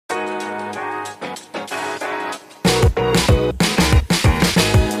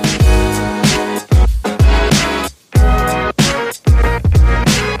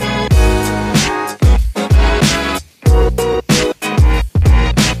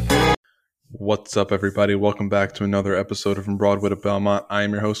What's up, everybody? Welcome back to another episode of From Broadway to Belmont. I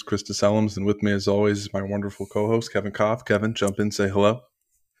am your host, Krista Sellums, and with me, as always, is my wonderful co-host, Kevin Koff. Kevin, jump in, say hello.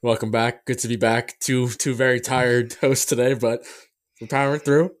 Welcome back. Good to be back. Two very tired hosts today, but we're powering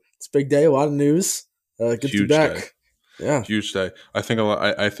through. It's a big day, a lot of news. Good to be back. Day. Yeah, huge day. I think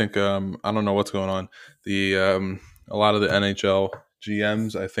I don't know what's going on. A lot of the NHL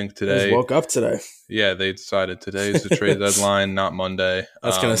GMs, I think today just woke up today. Yeah, they decided today is the trade deadline, not Monday.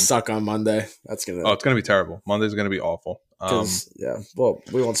 That's gonna suck on Monday. It's gonna be terrible. Monday's gonna be awful. Well,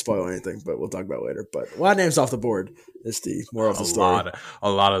 we won't spoil anything, but we'll talk about it later. But a lot of names off the board is the moral of the story.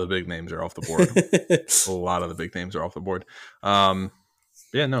 A lot of the big names are off the board. A lot of the big names are off the board. How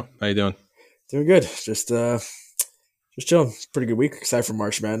you doing? Doing good. Just chilling. It's a pretty good week. Excited for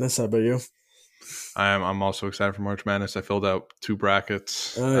March Madness. How about you? I'm also excited for March Madness. I filled out 2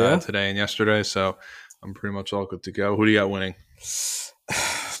 brackets today and yesterday, so I'm pretty much all good to go. Who do you got winning?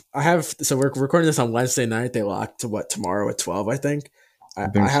 We're recording this on Wednesday night. They locked to tomorrow at 12, I think. I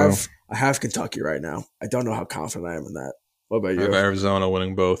have Kentucky right now. I don't know how confident I am in that. What about you? I have Arizona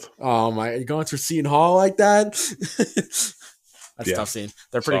winning both. Oh my! You're going through Seton Hall like that? That's tough scene.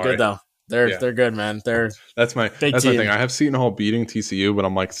 They're pretty good though. They're good, man. That's my thing. I have Seton Hall beating TCU, but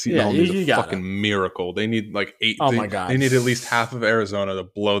I'm like Seton Hall needs a fucking miracle. They need like 8. Oh my god! They need at least half of Arizona to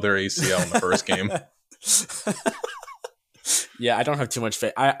blow their ACL in the first game. Yeah, I don't have too much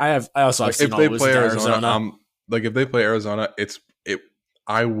faith. I also have Seton Hall losing to Arizona. If they play Arizona,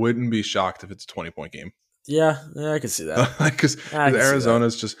 I wouldn't be shocked if it's a 20-point game. Yeah, I can see that. Because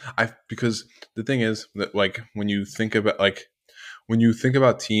Arizona's just because the thing is that when you think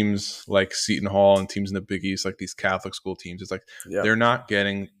about teams like Seton Hall and teams in the Big East, like these Catholic school teams, it's like they're not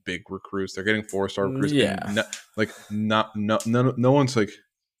getting big recruits. They're getting 4-star recruits. Yeah. No one's like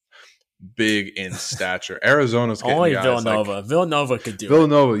big in stature. Arizona's getting only guys Villanova. Like, Villanova could do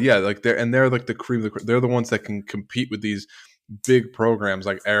Villanova, yeah, like they're like the cream. They're the ones that can compete with these big programs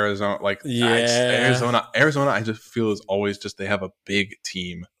like Arizona. Arizona. I just feel is always just they have a big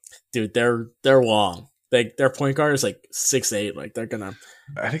team. Dude, they're long. Their point guard is like 6'8". Like they're gonna.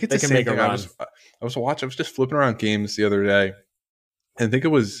 I think it's the same thing. I was just flipping around games the other day, and I think it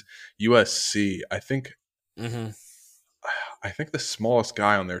was USC. I think. Mm-hmm. I think the smallest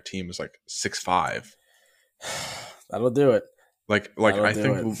guy on their team is like 6'5". That'll do it. I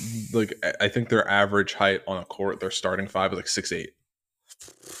think their average height on a court, their starting 5 is like 6'8".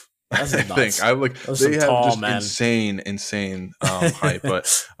 That's I think they have tall, just man. insane height,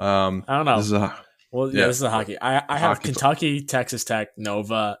 but I don't know. This is a hockey. I have Kentucky, Texas Tech,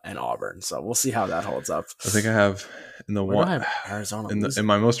 Nova, and Auburn. So we'll see how that holds up. I think I have in the one. I have Arizona. In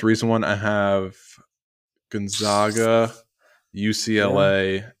my most recent one, I have Gonzaga,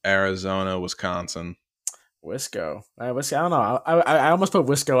 UCLA, Arizona, Wisconsin. Wisco. I don't know. I almost put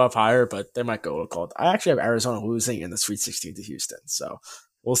Wisco up higher, but they might go a little cold. I actually have Arizona losing in the Sweet 16 to Houston. So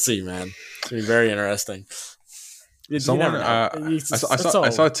we'll see, man. It's going to be very interesting. I saw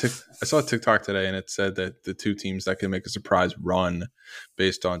a TikTok today, and it said that the 2 teams that can make a surprise run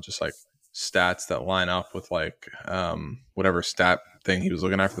based on just like stats that line up with whatever stat thing he was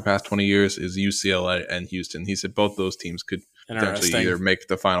looking at for the past 20 years is UCLA and Houston. He said both those teams could potentially either make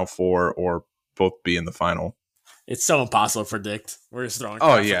the Final Four or both be in the final. It's so impossible to predict. We're just throwing.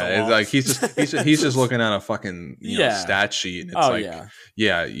 Oh yeah, it's like he's just looking at a fucking stat sheet, and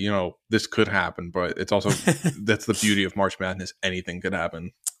it's this could happen, but it's also that's the beauty of March Madness. Anything could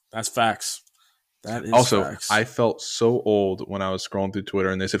happen. That's facts. That is also facts. I felt so old when I was scrolling through Twitter,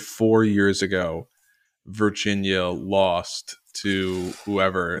 and they said 4 years ago, Virginia lost to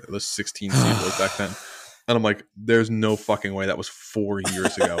whoever the 16 seed was back then. And I'm like, there's no fucking way that was 4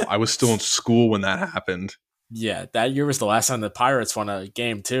 years ago. I was still in school when that happened. Yeah, that year was the last time the Pirates won a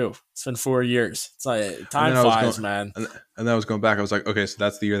game, too. It's been 4 years. It's like time flies, man. And then I was going back. I was like, okay, so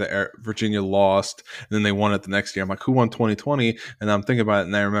that's the year that Virginia lost. And then they won it the next year. I'm like, who won 2020? And I'm thinking about it,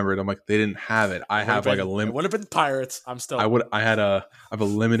 and I remembered. I'm like, they didn't have it. I have like a limit. It would have been Pirates. I have a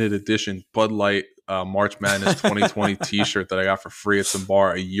limited edition Bud Light March Madness 2020 T-shirt that I got for free at some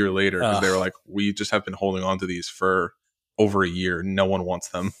bar a year later because they were like, we just have been holding on to these for over a year. No one wants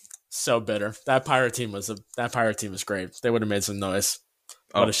them. So bitter. That Pirate team was great. They would have made some noise.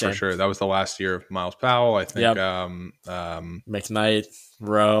 What a shame. For sure. That was the last year of Miles Powell. I think McKnight,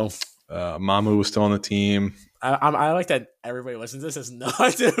 Rowe. Mamu was still on the team. I like that everybody listens to this has no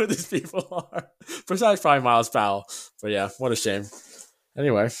idea who these people are. Besides probably Miles Powell. But yeah, what a shame.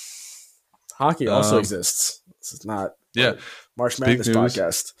 Anyway, hockey also exists. This is not March Madness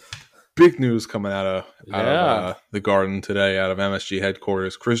podcast. Big news coming out of the Garden today, out of MSG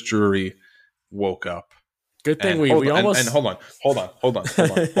headquarters. Chris Drury woke up. Good thing we almost. And hold on.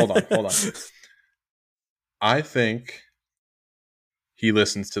 I think he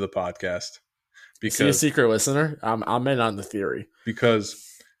listens to the podcast. Is he a secret listener? I'm in on the theory. Because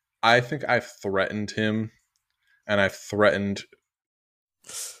I think I've threatened him, and I've threatened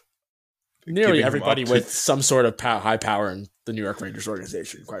nearly everybody with some sort of high power in the New York Rangers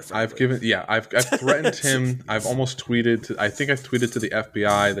organization. Quite frankly, I've threatened him. I've almost tweeted. I think I've tweeted to the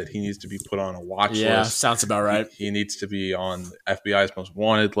FBI that he needs to be put on a watch list. Yeah, sounds about right. He needs to be on the FBI's most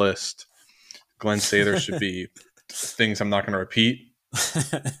wanted list. Glenn Sather should be things I'm not going to repeat.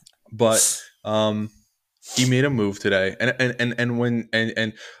 But he made a move today,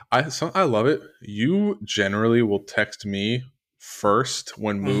 and I love it. You generally will text me first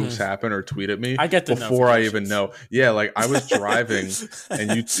when moves happen or tweet at me. I get the before I even know. Yeah, like I was driving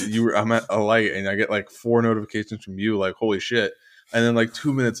and I'm at a light and I get like 4 notifications from you, like holy shit. And then like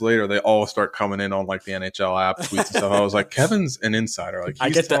 2 minutes later, they all start coming in on like the NHL app tweets and stuff. I was like, Kevin's an insider. Like I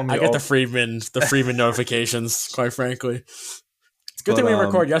get the Freeman notifications. Quite frankly, it's a good thing we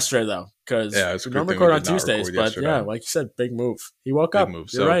record yesterday though, because we don't record on Tuesdays. But yeah, like you said, big move. He woke up.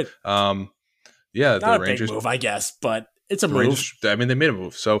 You're right. Yeah, not the Rangers, a big move, I guess, but it's a move. Rangers, I mean, they made a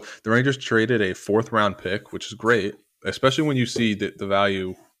move. So the Rangers traded a 4th round pick, which is great, especially when you see the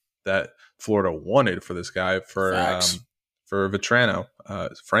value that Florida wanted for this guy for Vatrano.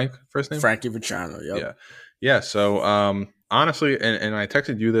 Frank, first name? Frankie Vatrano, yep. Yeah. So honestly, and I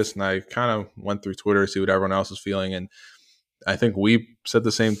texted you this, and I kind of went through Twitter to see what everyone else is feeling, and I think we said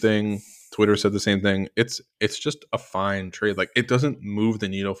the same thing. Twitter said the same thing. It's just a fine trade. Like it doesn't move the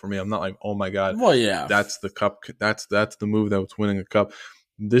needle for me. I'm not like, oh my god, well, yeah, that's the cup. That's the move that was winning the cup.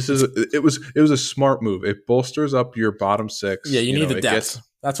 It was a smart move. It bolsters up your bottom 6. Yeah, you need the depth.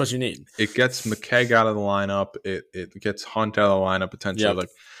 That's what you need. It gets McKegg out of the lineup. It gets Hunt out of the lineup potentially. Yep. Like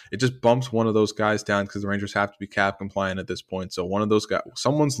it just bumps one of those guys down because the Rangers have to be cap compliant at this point. So one of those guys,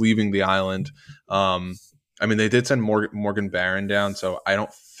 someone's leaving the island. I mean, they did send Morgan Barron down, so I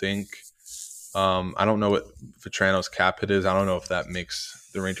don't think. I don't know what Vatrano's cap hit is. I don't know if that makes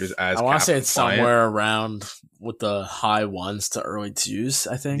the Rangers as I want to say it's somewhere around with the high 1s to early 2s,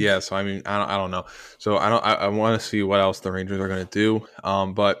 I think. Yeah, so I mean, I don't know. So I want to see what else the Rangers are going to do.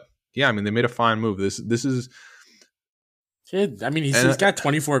 But yeah, I mean, they made a fine move. This is. I mean, he's got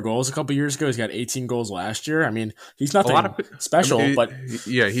 24 goals a couple years ago. He's got 18 goals last year. I mean, he's nothing special, but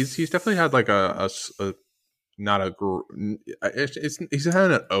yeah, he's definitely had like a not a. He's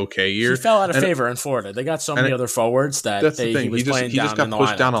had an okay year. He fell out of favor in Florida. They got so many other forwards that that's the thing. He just got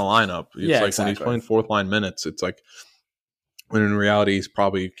pushed down a lineup. It's like exactly. When he's playing 4th line minutes, it's like when in reality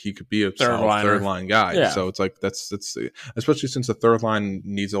he could be a third line guy. Yeah. So it's like that's especially since the 3rd line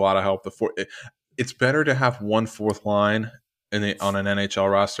needs a lot of help. It's better to have 1 4th line on an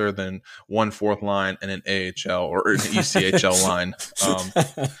NHL roster than 1 4th line and an AHL or an ECHL line.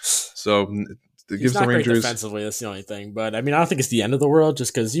 So. He's not great defensively. That's the only thing. But, I mean, I don't think it's the end of the world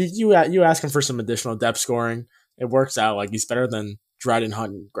just because you ask him for some additional depth scoring. It works out. Like, he's better than Dryden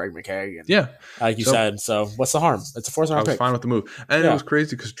Hunt and Greg McKegg. And, yeah. Like you said. So, what's the harm? It's a 4th round pick. I was fine with the move. And it was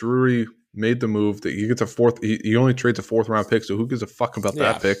crazy because Drury made the move that he gets a 4th. He only trades a 4th round pick, so who gives a fuck about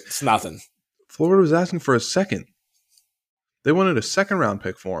that pick? It's nothing. Florida was asking for a 2nd. They wanted a 2nd round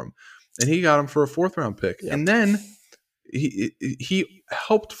pick for him. And he got him for a 4th round pick. Yep. And then he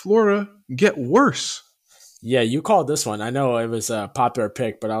helped Florida get worse. Yeah, you called this one. I know it was a popular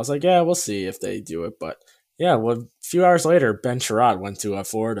pick, but I was like, yeah, we'll see if they do it. But yeah, well, a few hours later, Ben Sherratt went to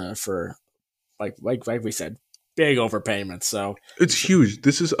Florida for like we said, big overpayment. So it's huge.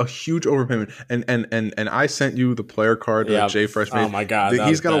 This is a huge overpayment. And I sent you the player card that Jay Fresh made. Oh my god,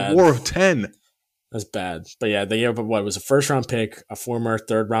 he's got bad. A WAR of 10. That's bad. But yeah, they gave up what was a 1st round pick, a former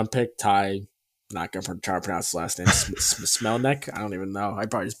 3rd round pick, Ty. Not going to try to pronounce his last name. Smelnick? I don't even know. I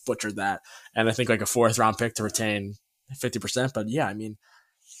probably just butchered that. And I think like a 4th round pick to retain 50%. But yeah, I mean,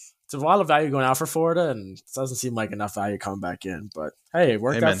 it's a lot of value going out for Florida, and it doesn't seem like enough value coming back in. But hey, it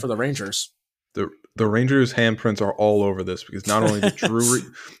worked out for the Rangers. The Rangers' handprints are all over this because not only did Drury,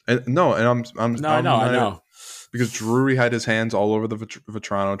 I know. Because Drury had his hands all over the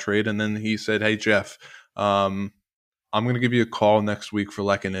Vatrano trade, and then he said, "Hey Jeff, I'm going to give you a call next week for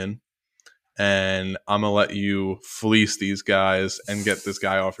Lehkonen. And I'm going to let you fleece these guys and get this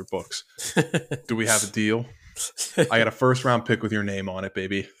guy off your books. Do we have a deal? I got a 1st round pick with your name on it,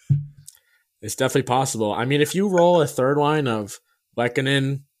 baby." It's definitely possible. I mean, if you roll a 3rd line of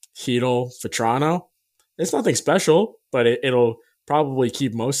Lehkonen, Chytil, Vatrano, it's nothing special, but it'll probably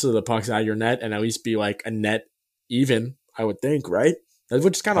keep most of the pucks out of your net and at least be like a net even, I would think, right?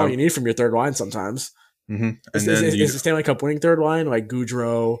 Which is kind of all you need from your 3rd line sometimes. Mm-hmm. Is the Stanley Cup winning 3rd line like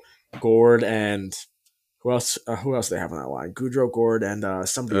Gaudreau, Gord, and Who else? Who else do they have on that line? Goudreau, Gord, and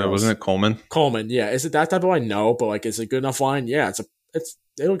somebody else. Wasn't it Coleman? Coleman, yeah. Is it that type of line? No, but like, is it a good enough line? Yeah,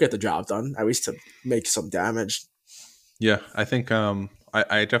 it'll get the job done, at least to make some damage. Yeah, I think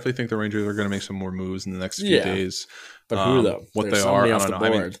I definitely think the Rangers are going to make some more moves in the next few days. But who though? What There's they are, I don't know. I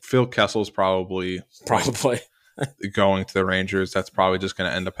mean, Phil Kessel's probably going to the Rangers. That's probably just going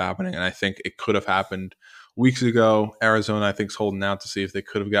to end up happening, and I think it could have happened weeks ago. Arizona, I think, is holding out to see if they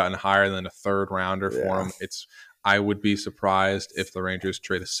could have gotten higher than a third rounder for him. I would be surprised if the Rangers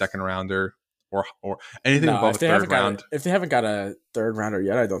trade a second rounder or anything above a third round. If they haven't got a third rounder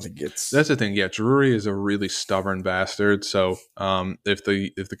yet, I don't think it's. That's the thing. Yeah, Drury is a really stubborn bastard. So if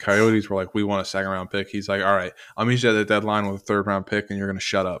the Coyotes were like, we want a second round pick, he's like, all right, I'm meet you at the deadline with a third round pick, and you're going to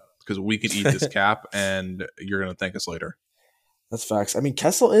shut up because we can eat this cap, and you're going to thank us later. That's facts. I mean,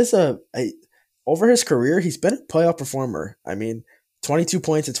 Kessel is over his career, he's been a playoff performer. I mean, 22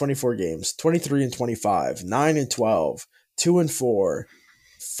 points in 24 games, 23 and 25, 9 and 12, 2 and 4.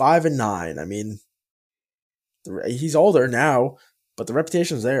 5 and 9. I mean, he's older now, but the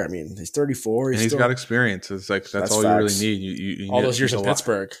reputation's there. I mean, he's 34. He's got experience. It's like that's all facts. You really need. You all those years in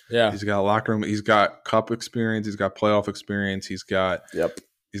Pittsburgh. Yeah, he's got a locker room. He's got cup experience. He's got playoff experience. He's got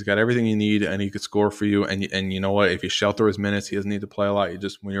He's got everything you need, and he could score for you. And you know what? If you shelter his minutes, he doesn't need to play a lot. You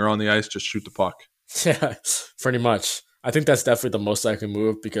just when you're on the ice, just shoot the puck. Yeah, pretty much. I think that's definitely the most likely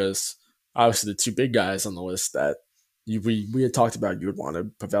move because obviously the two big guys on the list that. We had talked about you would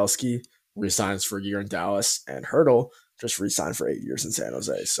want Pavelski resigns for a year in Dallas and Hertl just re-signed for 8 years in San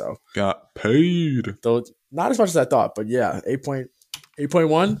Jose. So got paid. Though not as much as I thought, but yeah,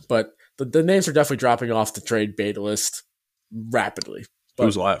 8.1. But the names are definitely dropping off the trade beta list rapidly. But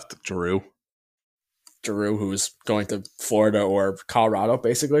who's left? Giroux, who's going to Florida or Colorado,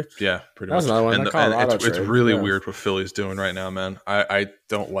 basically. Yeah, pretty much. That was another one. And it's really weird what Philly's doing right now, man. I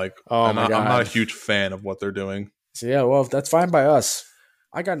don't like. I'm not a huge fan of what they're doing. So yeah, well, that's fine by us.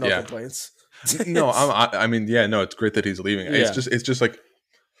 I got no complaints. No, I mean, yeah, no, it's great that he's leaving. Yeah. It's just like,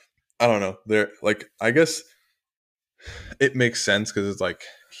 I don't know. They're like, I guess it makes sense because it's like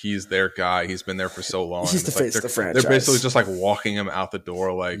he's their guy. He's been there for so long. He's the face of the franchise. They're basically just like walking him out the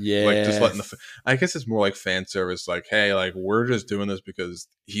door, like just letting I guess it's more like fan service. Like, hey, like we're just doing this because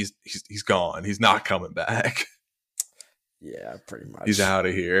he's gone. He's not coming back. Yeah, pretty much. He's out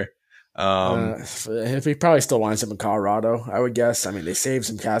of here. If he probably still winds up in Colorado, I would guess. I mean, they saved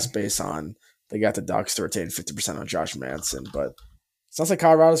some cap space on. They got the Ducks to retain 50% on Josh Manson, but it sounds like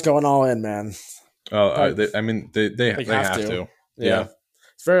Colorado's going all in, man. Oh, they have to. Yeah.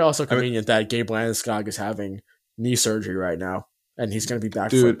 It's very also convenient that Gabe Landeskog is having knee surgery right now, and he's going to be back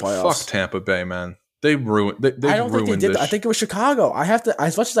for the playoffs. Fuck Tampa Bay, man. They ruined. I don't think they did. I think it was Chicago. I have to.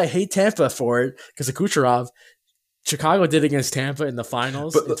 As much as I hate Tampa for it because of Kucherov. Chicago did against Tampa in the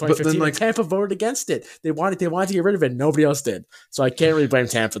finals in 2015, and Tampa voted against it. They wanted to get rid of it. Nobody else did. So I can't really blame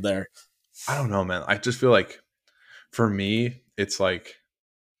Tampa there. I don't know, man. I just feel like for me, it's like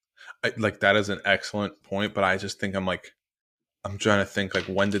that is an excellent point, but I just think I'm trying to think like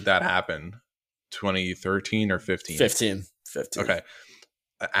when did that happen? 2013 or 15? 15. Okay.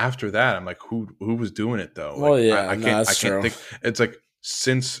 After that, I'm like, who was doing it though? Well, like, yeah, I can't think. It's like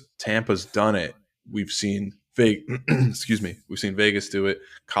since Tampa's done it, we've seen excuse me. We've seen Vegas do it.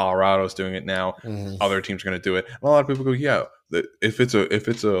 Colorado's doing it now. Mm-hmm. Other teams are going to do it. And a lot of people go, yeah, if it's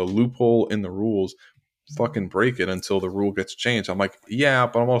a loophole in the rules, fucking break it until the rule gets changed. I'm like, yeah,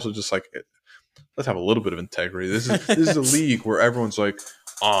 but I'm also just like, let's have a little bit of integrity. This is a league where everyone's like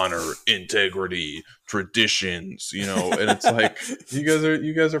honor, integrity, traditions, and it's like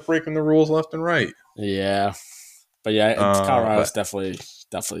you guys are breaking the rules left and right. Yeah, but yeah, Colorado's definitely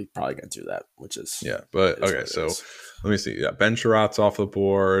probably going to do that, which is but okay. So let me see. Yeah, Ben Sherratt's off the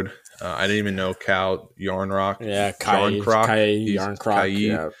board. I didn't even know Cal Yarnrock. Yeah, Yarncroc.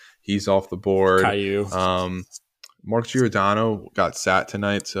 Yeah. He's off the board. Caillou. Mark Giordano got sat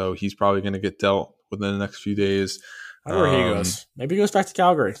tonight, so he's probably going to get dealt within the next few days. I don't know where he goes. Maybe he goes back to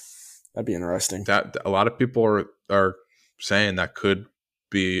Calgary. That'd be interesting. That a lot of people are saying that could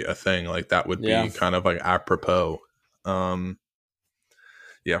be a thing. Like that would be kind of like apropos. Hertl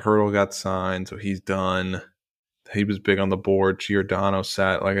got signed, so he's done. He was big on the board. Giordano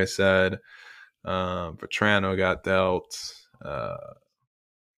sat, like I said. Vetrano got dealt. A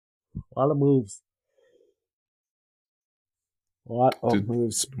lot of moves. A lot of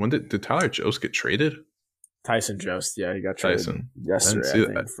moves. When did Tyler Jost get traded? Tyson Jost, yeah, he got traded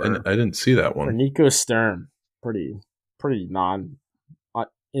yesterday. I didn't see that one. For Nico Sturm, pretty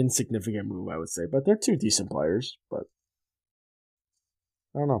insignificant move, I would say. But they're two decent players. But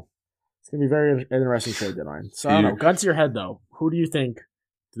I don't know. It's gonna be very interesting trade deadline. So I don't know. Gun to your head though. Who do you think?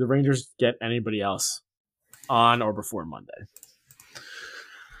 Do the Rangers get anybody else on or before Monday.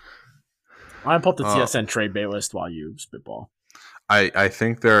 I'm gonna pull up the TSN trade bait list while you spitball. I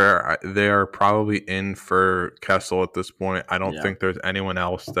think they are probably in for Kessel at this point. I don't think there's anyone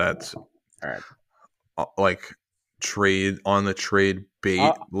else that's like trade on the trade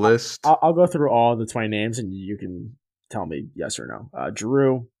bait list. I'll go through all the 20 names and you can tell me yes or no.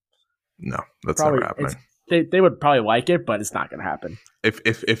 Drew. No, that's never happening. They would probably like it, but it's not going to happen. If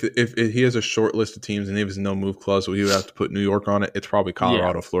he has a short list of teams and he has no move clause, so he would have to put New York on it. It's probably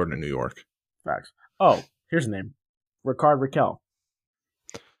Colorado, Florida, New York. Facts. Oh, here's a name: Rickard Rakell.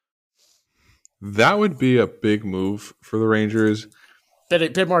 That would be a big move for the Rangers.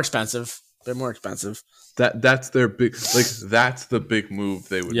 Bit more expensive. That's their big that's the big move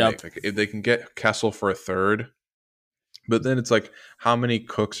they would make. Like if they can get Kessel for a third, but then it's like how many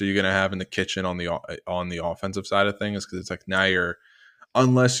cooks are you going to have in the kitchen on the offensive side of things? Because it's like now you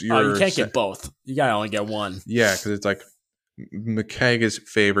can't get both. You got to only get one. Yeah, because it's like McKegg is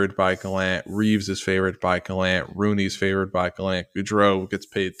favored by Gallant, Reeves is favored by Gallant, Rooney's favored by Gallant, Gaudreau gets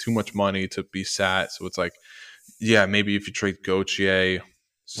paid too much money to be sat, so it's like, yeah, maybe if you trade Gauthier,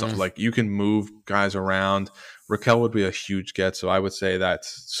 like you can move guys around. Rakell would be a huge get, so I would say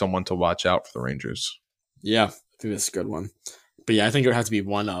that's someone to watch out for the Rangers. Yeah, I think that's a good one. But yeah, I think it would have to be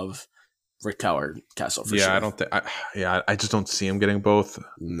one of Rakell or Kessel for sure. I don't think. I just don't see him getting both.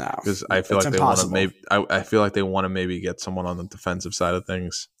 No, because I feel like impossible. They want to maybe. I feel like they want to maybe get someone on the defensive side of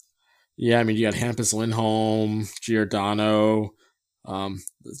things. Yeah, I mean you got Hampus Lindholm, Giordano,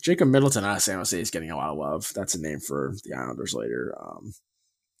 Jacob Middleton out of San Jose is getting a lot of love. That's a name for the Islanders later.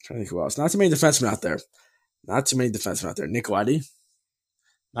 Trying to think who else. Not too many defensemen out there. Nick Leddy,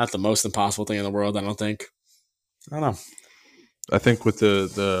 not the most impossible thing in the world. I don't think. I don't know. I think with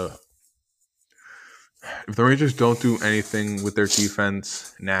the if the Rangers don't do anything with their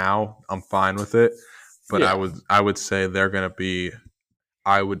defense now, I'm fine with it. But I would say they're going to be.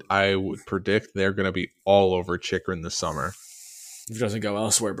 I would predict they're going to be all over Chychrun this summer. If he doesn't go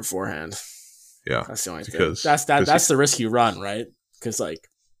elsewhere beforehand. Yeah, that's the only thing. That's the risk you run, right? Because like,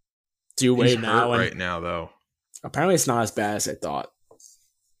 do you wait now? Right now, though. Apparently, it's not as bad as I thought.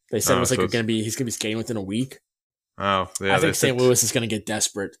 They said it was he's going to be skating within a week. Oh, yeah. I think St. Louis is going to get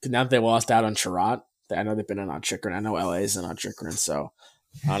desperate now that they lost out on Sherratt. I know they've been in on Chychrun. I know LA is in on Chychrun, so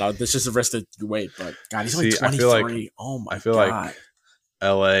I don't know. This is a risk to wait, but God, he's only 23. I feel like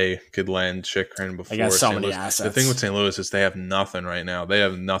LA could land Chychrun before. They got so many assets. The thing with St. Louis is they have nothing right now. They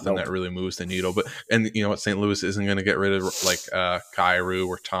have nothing that really moves the needle. And you know what? St. Louis isn't going to get rid of like Kyrou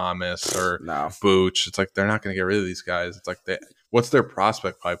or Thomas or Booch. It's like they're not going to get rid of these guys. It's like what's their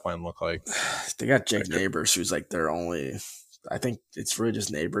prospect pipeline look like? They got Jake Neighbors, who's like their only. I think it's really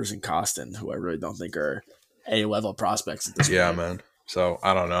just Neighbors and Costin, who I really don't think are A-level prospects at this point. Yeah, man. So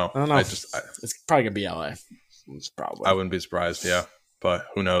I don't know. It's probably gonna be LA. I wouldn't be surprised. Yeah, but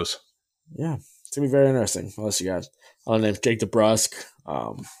who knows? Yeah, it's gonna be very interesting. Unless you got other names, Jake DeBrusk.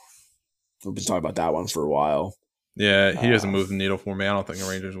 We've been talking about that one for a while. Yeah, he doesn't move the needle for me. I don't think the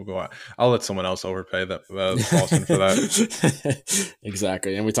Rangers will go out. I'll let someone else overpay that Boston for that.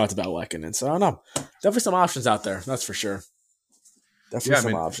 Exactly, and we talked about Lehkonen, so I don't know. Definitely some options out there. That's for sure.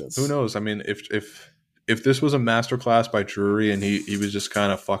 Definitely some options. Who knows? I mean, if this was a masterclass by Drury and he was just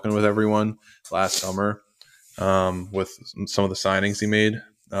kind of fucking with everyone last summer with some of the signings he made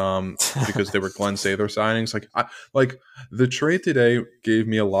because they were Glenn Sather signings. Like the trade today gave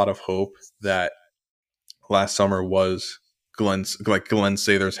me a lot of hope that last summer was Glenn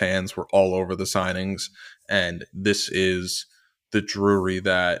Sather's hands were all over the signings, and this is the Drury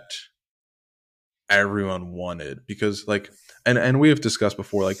that everyone wanted because and we have discussed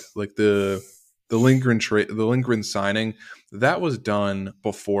before like the Lindgren trade, the Lindgren signing that was done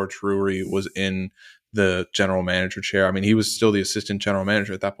before Drury was in the general manager chair. I mean, he was still the assistant general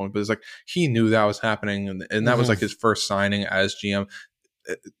manager at that point, but it's like he knew that was happening, and that was like his first signing as GM.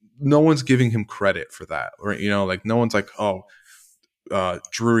 No one's giving him credit for that, or like no one's like, oh,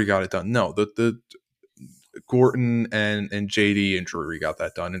 Drury got it done. No, the Gorton and JD and Drury got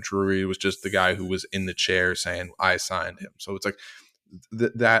that done, and Drury was just the guy who was in the chair saying I signed him. So it's like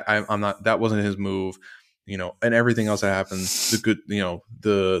that wasn't his move, and everything else that happened,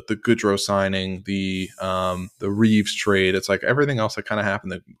 the Gaudreau signing, the Reeves trade, it's like everything else that kind of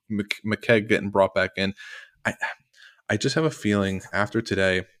happened, the McKegg getting brought back in. I just have a feeling after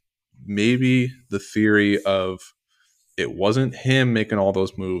today, maybe the theory of it wasn't him making all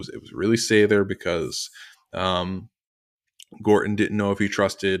those moves, it was really Sather because Gorton didn't know if he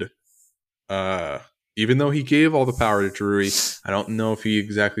trusted, even though he gave all the power to Drury, I don't know if he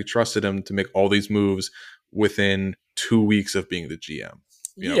exactly trusted him to make all these moves within 2 weeks of being the GM.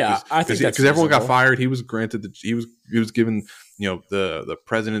 I think because everyone got fired. He was granted he was given the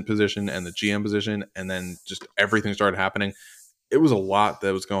president position and the GM position, and then just everything started happening. It was a lot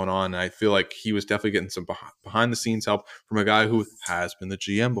that was going on. And I feel like he was definitely getting some behind the scenes help from a guy who has been the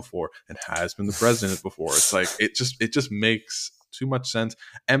GM before and has been the president before. It's like it just makes too much sense.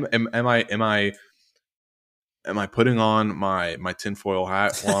 Am I putting on my tinfoil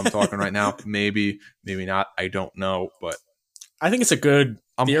hat while I'm talking right now? Maybe not. I don't know, but I think it's a good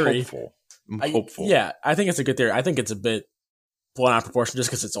theory. I'm hopeful. Yeah, I think it's a good theory. I think it's a bit blown out of proportion just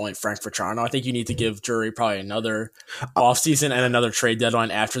because it's only Frank Vatrano. I think you need to give Drury probably another offseason and another trade deadline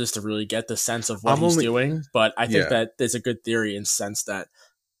after this to really get the sense of what he's doing. But I think that there's a good theory in the sense that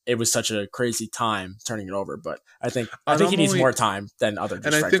it was such a crazy time turning it over. But I think he needs more time than other.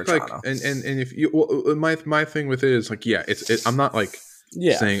 And I think Vatrano. and if you my thing with it is like I'm not like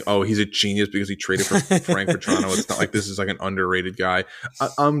saying he's a genius because he traded for Frank Vatrano. It's not like this is like an underrated guy.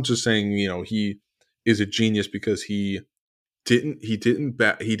 I'm just saying he is a genius because he didn't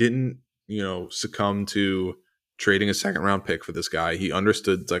succumb to trading a second round pick for this guy. He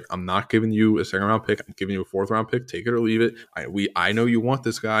understood, like, I'm not giving you a second round pick. I'm giving you a fourth round pick. Take it or leave it. I know you want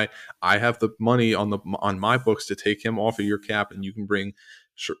this guy. I have the money on my books to take him off of your cap, and you can bring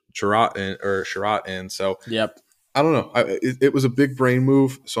Sherratt in. So yep. I don't know. It was a big brain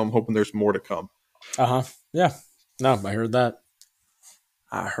move, so I'm hoping there's more to come. Yeah. No, I heard that.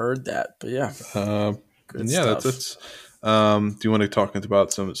 But yeah. Good stuff. That's do you want to talk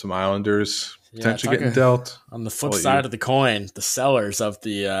about some Islanders potentially getting dealt? On the flip side of the coin, the sellers of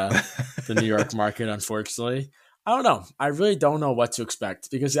the New York market, unfortunately. I don't know. I really don't know what to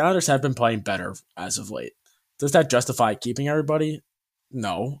expect because the Islanders have been playing better as of late. Does that justify keeping everybody?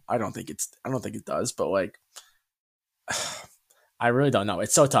 No, I don't think it does, but like I really don't know.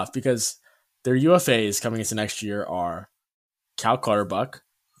 It's so tough because their UFAs coming into next year are Cal Clutterbuck,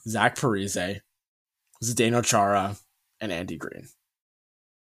 Zach Parise, Zdeno Chara, and Andy Green.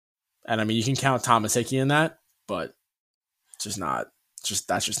 And I mean, you can count Thomas Hickey in that, but that's just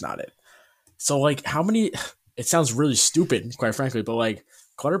not it. So like how many, it sounds really stupid, quite frankly, but like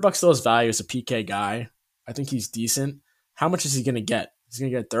Clutterbuck still has value as a PK guy. I think he's decent. How much is he going to get? He's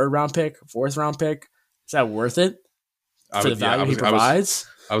going to get a third round pick, fourth round pick. Is that worth it for the value he provides?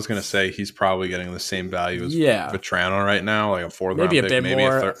 I was going to say he's probably getting the same value as Vatrano right now, like a fourth round pick. Maybe a bit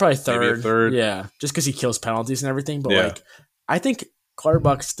more, probably third. Yeah, just because he kills penalties and everything. But like, I think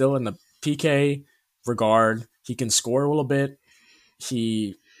Clutterbuck's still in the PK regard. He can score a little bit.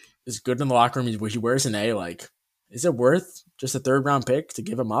 He is good in the locker room. He wears an A. Like, is it worth just a third round pick to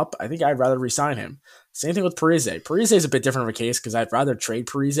give him up? I think I'd rather re-sign him. Same thing with Parise. Parise is a bit different of a case because I'd rather trade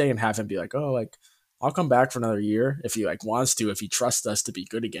Parise and have him be like, I'll come back for another year if he wants to, if he trusts us to be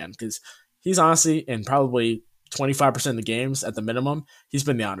good again. Because he's honestly, in probably 25% of the games at the minimum, he's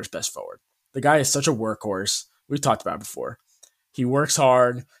been the Islanders' best forward. The guy is such a workhorse. We've talked about it before. He works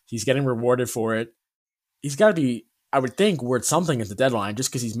hard. He's getting rewarded for it. He's got to be, I would think, worth something at the deadline just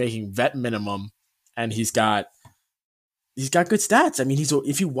because he's making vet minimum and he's got good stats. I mean,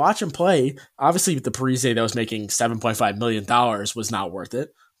 if you watch him play, obviously the Parise that was making $7.5 million was not worth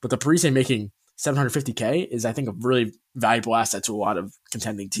it. But the Parise making $750K is, I think, a really valuable asset to a lot of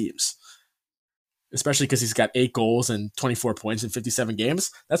contending teams, especially because he's got 8 goals and 24 points in 57 games.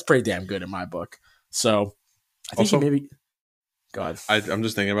 That's pretty damn good in my book. So I think he maybe – go ahead. I'm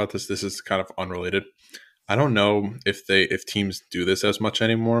just thinking about this. This is kind of unrelated. I don't know if teams do this as much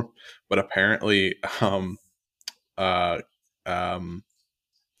anymore, but apparently because I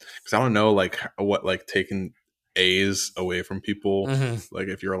don't know what taking – A's away from people, like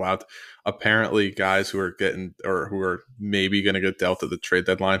if you're allowed. Apparently, guys who are getting or who are maybe going to get dealt at the trade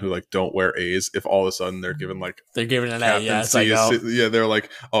deadline who don't wear A's, if all of a sudden they're given they're giving an A, they're like,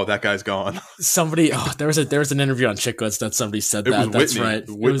 oh, that guy's gone. Somebody, there was an interview on Chicklets that somebody said that. That's right.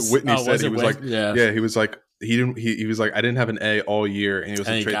 Whitney said he was like, he was like. He was like, I didn't have an A all year, and he was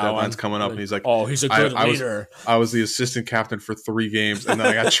like, trade deadline's coming up, and he's like, oh, he's a good leader. I was the assistant captain for 3 games, and then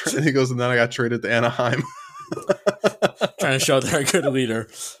I got and then I got traded to Anaheim. Trying to show they're a good leader.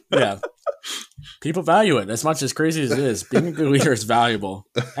 Yeah. People value it as much as crazy as it is. Being a good leader is valuable.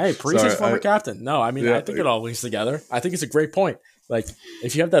 Hey, Parise's former captain. No, I mean, I think it all links together. I think it's a great point. Like,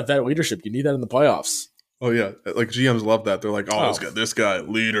 if you have that vet leadership, you need that in the playoffs. Oh, yeah. Like, GMs love that. They're like, this guy,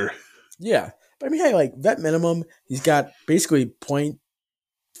 leader. Yeah. But I mean, hey, like, vet minimum, he's got basically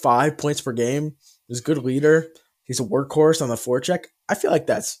 0.5 points per game. He's a good leader. He's a workhorse on the forecheck. I feel like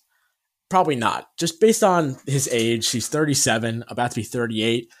that's probably not. Just based on his age, he's 37, about to be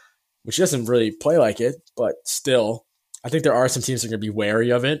 38, which doesn't really play like it, but still, I think there are some teams that are going to be wary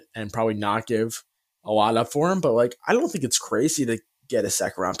of it and probably not give a lot up for him. But like, I don't think it's crazy to get a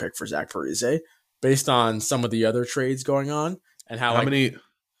second round pick for Zach Parise based on some of the other trades going on and how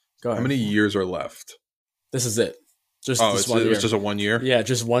many years are left? This is it. It's just a 1 year? Yeah,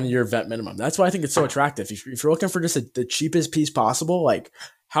 just 1 year vet minimum. That's why I think it's so attractive. If you're looking for just the cheapest piece possible, like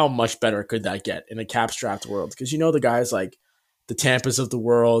how much better could that get in a cap strapped world? Because the guys like the Tampas of the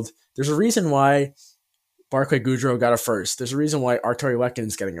world. There's a reason why Barclay Goodrow got a first. There's a reason why Artturi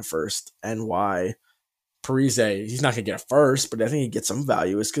Lehkonen's getting a first, and why Parise, he's not going to get a first, but I think he gets some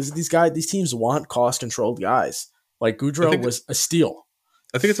value. Is because these teams want cost controlled guys. Like Goodrow was a steal.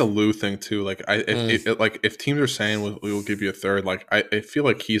 I think it's a Lou thing too. Like if teams are saying we will give you a third, like I feel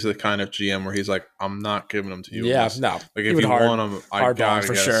like he's the kind of GM where he's like, I'm not giving them to you. Yeah, no. Like if you want them, I gotta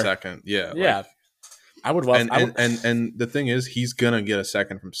get a second. Yeah, yeah. I would love. And the thing is, he's gonna get a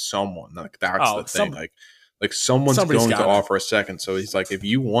second from someone. Like that's the thing. Like someone's going to offer a second. So he's like, if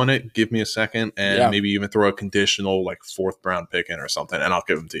you want it, give me a second, and maybe even throw a conditional like 4th round pick in or something, and I'll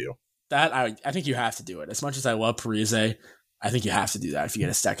give them to you. That I think you have to do it. As much as I love Parise, I think you have to do that if you get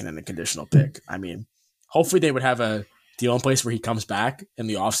a second and a conditional pick. I mean, hopefully they would have a deal in place where he comes back in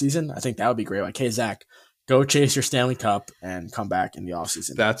the offseason. I think that would be great. Like, hey, Zach, go chase your Stanley Cup and come back in the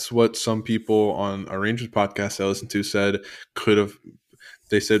offseason. That's what some people on a Rangers podcast I listened to said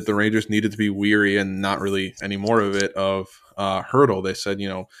they said the Rangers needed to be weary and not really any more of it of Hertl. They said,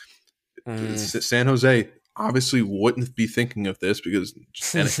 San Jose obviously wouldn't be thinking of this because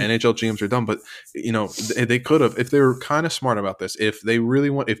NHL GMs are dumb, but they could have, if they were kind of smart about this, if they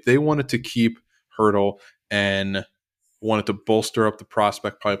wanted to keep Hertl and wanted to bolster up the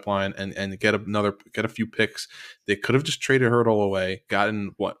prospect pipeline and get a few picks, they could have just traded Hertl away,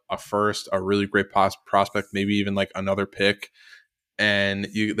 gotten a first, a really great prospect, maybe even like another pick. And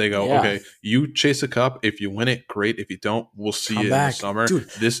they go, okay, you chase a cup. If you win it, great. If you don't, we'll see you in the summer. Dude,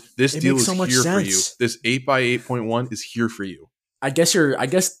 this deal is here for you. This 8x8.1 is here for you. I guess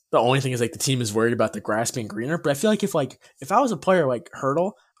the only thing is like the team is worried about the grass being greener. But I feel like if I was a player like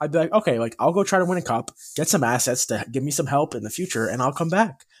Hertl, I'd be like, okay, like I'll go try to win a cup, get some assets to give me some help in the future, and I'll come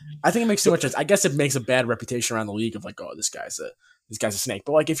back. I think it makes too much sense. I guess it makes a bad reputation around the league of like, oh, this guy's a snake.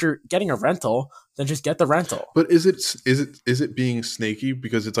 But like if you're getting a rental, then just get the rental. But is it being snaky?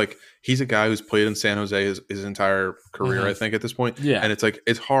 Because it's like he's a guy who's played in San Jose his entire career, I think, at this point. Yeah. And it's like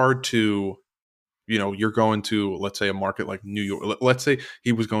it's hard to, you're going to, let's say, a market like New York. Let's say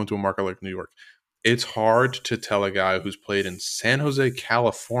he was going to a market like New York. It's hard to tell a guy who's played in San Jose,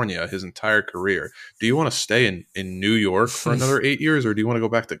 California his entire career, do you want to stay in New York for another 8 years, or do you want to go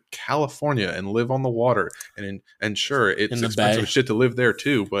back to California and live on the water? And sure, it's expensive shit to live there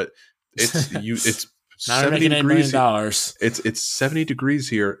too, but it's 70 degrees. It's 70 degrees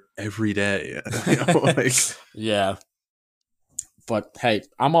here every day. Yeah. But hey,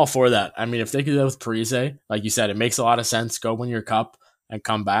 I'm all for that. I mean, if they could do that with Parise, like you said, it makes a lot of sense. Go win your cup and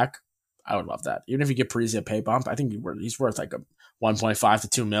come back. I would love that. Even if you get Parise a pay bump, I think he's worth like a 1.5 to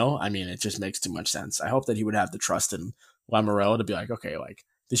 2 mil. I mean, it just makes too much sense. I hope that he would have the trust in Lamoriello to be like, okay, like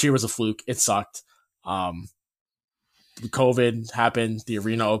this year was a fluke. It sucked. COVID happened, the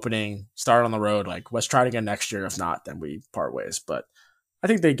arena opening, start on the road. Like, let's try it again next year. If not, then we part ways. But I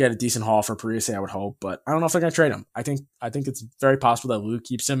think they get a decent haul for Parise, I would hope. But I don't know if they're going to trade him. I think it's very possible that Lou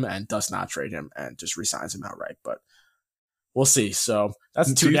keeps him and does not trade him and just resigns him outright. But we'll see. So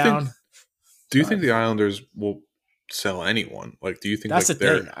that's 2 down. Do you think the Islanders will sell anyone? Like, do you think that's the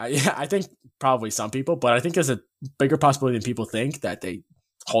thing? I think probably some people, but I think there's a bigger possibility than people think that they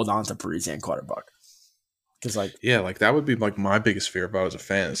hold on to Parise and Clutterbuck. Because that would be like my biggest fear if I was a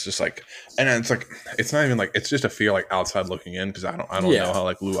fan. It's just like, and it's like it's not even like it's just a fear like outside looking in because I don't know how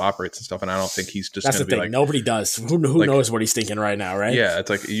like Lou operates and stuff, and I don't think he's just. That's the thing. Like, nobody does. Who knows what he's thinking right now, right? Yeah, it's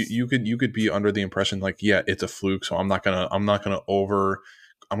like you could be under the impression like it's a fluke, so I'm not gonna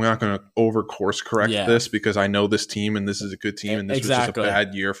over course correct this because I know this team and this is a good team and this was just a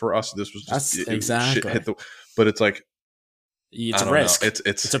bad year for us. This was just shit hit but it's like it's a risk.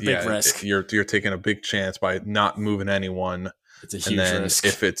 It's a big risk. You're taking a big chance by not moving anyone. It's a huge risk.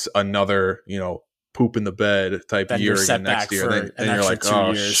 If it's another poop in the bed type then year again next year, then you're like,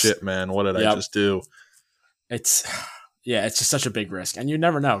 oh shit, man, what did I just do? It's just such a big risk, and you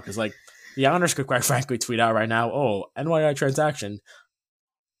never know because like the Islanders could quite frankly tweet out right now, oh, NYI transaction.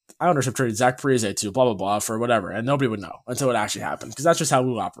 Islanders have traded Zach Parise to blah, blah, blah for whatever. And nobody would know until it actually happened because that's just how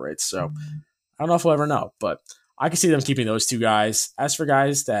Lou operates. So I don't know if we'll ever know, but I can see them keeping those 2 guys. As for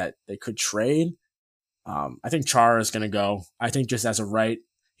guys that they could trade, I think Chara is going to go. I think just as a right,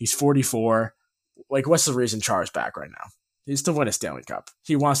 he's 44. Like, what's the reason Chara's back right now? He's to win a Stanley Cup.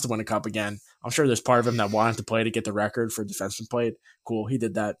 He wants to win a cup again. I'm sure there's part of him that wanted to play to get the record for defenseman played. Cool. He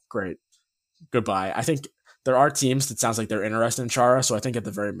did that. Great. Goodbye. I think there are teams that sounds like they're interested in Chara. So I think at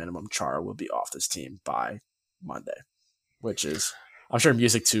the very minimum, Chara will be off this team by Monday, which is, I'm sure,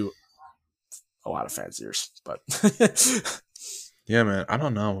 music to a lot of fans' ears. But yeah, man, I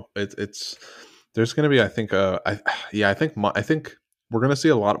don't know. It's there's going to be, I think, I think we're going to see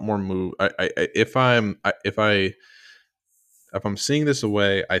a lot more move. If I'm seeing this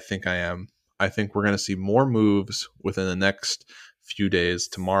away, I think I am. I think we're going to see more moves within the next few days,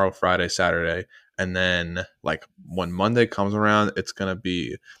 tomorrow, Friday, Saturday. And then, like, when Monday comes around, it's going to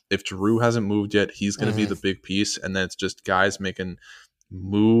be, if Drew hasn't moved yet, he's going to be the big piece. And then it's just guys making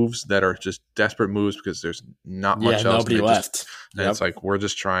moves that are just desperate moves because there's not much else. Nobody left. And it's like, we're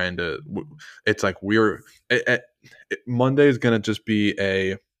just trying to, it's like Monday is going to just be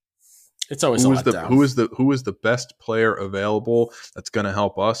it's always who is the best player available that's going to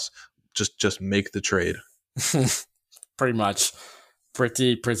help us just make the trade. Pretty much.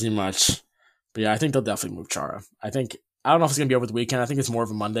 Pretty much. But yeah, I think they'll definitely move Chara. I don't know if it's going to be over the weekend. I think it's more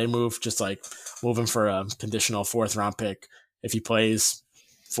of a Monday move, just like moving for a conditional 4th round pick. If he plays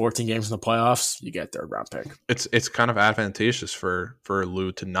 14 games in the playoffs, you get 3rd round pick. It's kind of advantageous for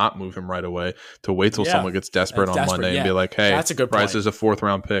Lou to not move him right away, to wait till someone gets desperate on Monday and be like, hey, that's a good Bryce is a 4th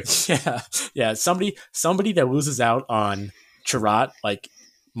round pick. Yeah. Somebody that loses out on Chirot, like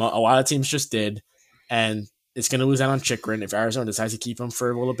a lot of teams just did, and it's going to lose out on Chychrun if Arizona decides to keep him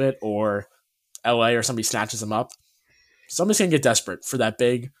for a little bit, or LA or somebody snatches him up. Somebody's going to get desperate for that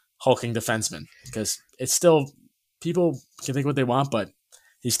big hulking defenseman, because it's still, people can think what they want, but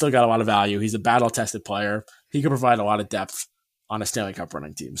he's still got a lot of value. He's a battle-tested player. He could provide a lot of depth on a Stanley Cup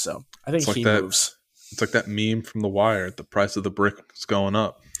running team. So I think he moves. It's like that meme from The Wire. The price of the brick is going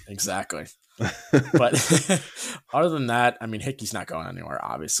up. Exactly. But other than that, I mean, Hickey's not going anywhere,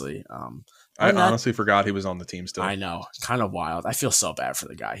 obviously. I honestly forgot he was on the team still. I know. Kind of wild. I feel so bad for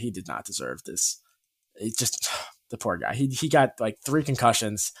the guy. He did not deserve this. It just, the poor guy. He got like 3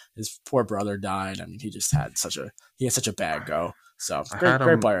 concussions. His poor brother died. I mean, he just had such a bad go. So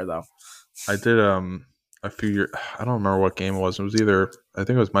great player though. I did a few years. I don't remember what game it was. It was either, I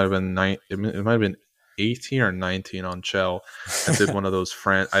think it might have been it might have been 18 or 19 on Chell. I did one of those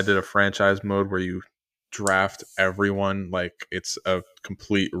I did a franchise mode where you draft everyone, like it's a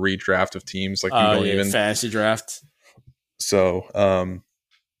complete redraft of teams, like you don't even fantasy draft. So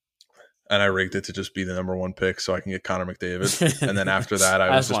and I rigged it to just be the number 1 pick so I can get Connor McDavid. And then after that,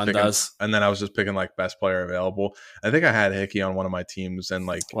 I was just picking like best player available. I think I had Hickey on one of my teams, and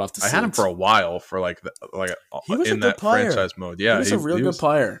like I had him for a while for like in that franchise mode. Yeah, he was a real good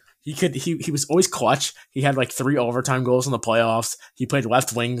player. He was always clutch. He had like 3 overtime goals in the playoffs. He played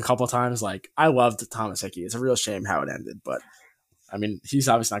left wing a couple of times. Like, I loved Thomas Hickey. It's a real shame how it ended, but I mean, he's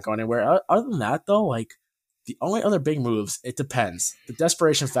obviously not going anywhere. Other than that, though, like the only other big moves, it depends. The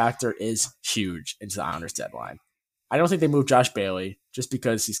desperation factor is huge into the Islanders deadline. I don't think they moved Josh Bailey just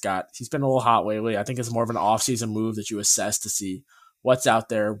because he's been a little hot lately. I think it's more of an offseason move that you assess to see what's out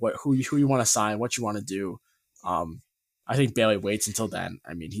there, who you want to sign, what you want to do. I think Bailey waits until then.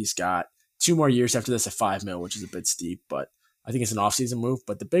 I mean, he's got 2 more years after this at $5 million, which is a bit steep, but I think it's an offseason move.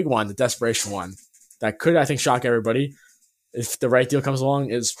 But the big one, the desperation one, that could, I think, shock everybody if the right deal comes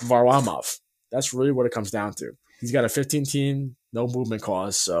along, is Varlamov. That's really what it comes down to. He's got a 15-team, no movement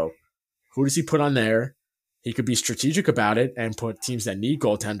clause, so who does he put on there? He could be strategic about it and put teams that need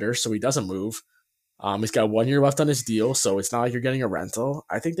goaltenders so he doesn't move. He's got 1 year left on his deal, so it's not like you're getting a rental.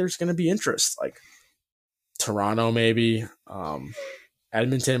 I think there's going to be interest, like Toronto maybe,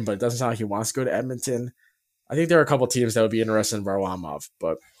 Edmonton, but it doesn't sound like he wants to go to Edmonton. I think there are a couple teams that would be interested in Varlamov,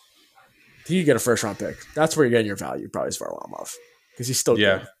 but he could get a 1st-round pick. That's where you're getting your value, probably, is Varlamov, because he's still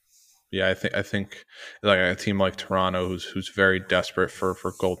good. Yeah, I think like a team like Toronto, who's very desperate for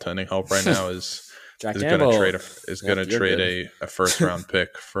goaltending help right now, is going to trade a 1st-round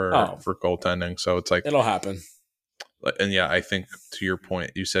pick for goaltending. So it's like it'll happen. And yeah, I think to your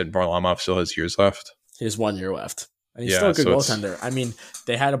point, you said Varlamov still has years left. He has 1 year left, and he's still a good goaltender. I mean,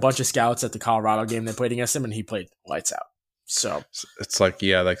 they had a bunch of scouts at the Colorado game they played against him, and he played lights out. So it's like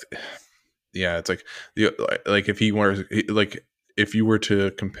it's like if he were like. If you were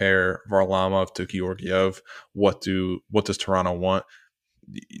to compare Varlamov to Georgiev, what does Toronto want?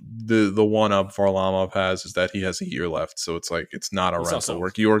 The one up Varlamov has is that he has a year left, so it's like it's not a rental. Where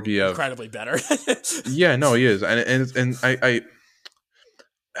Georgiev incredibly better. Yeah, no, he is, and I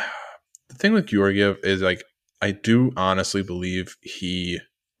the thing with Georgiev is like I do honestly believe he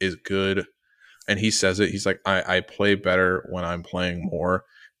is good, and he says it. He's like I play better when I'm playing more.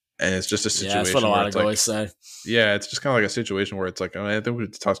 And it's just a situation. Yeah, that's what a lot of guys say. Yeah, it's just kind of like a situation where it's like, I think we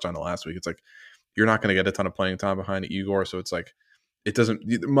touched on it last week. It's like you're not going to get a ton of playing time behind Igor, so it's like it doesn't.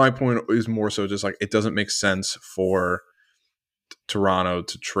 My point is more so just like it doesn't make sense for Toronto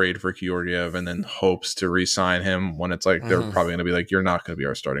to trade for Georgiev and then hopes to re-sign him when it's like they're probably going to be like, you're not going to be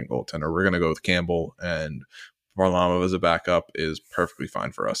our starting goaltender. We're going to go with Campbell, and Varlamov as a backup is perfectly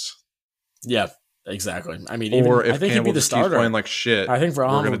fine for us. Yeah, exactly. I mean, or if I think Campbell just keeps playing like shit, I think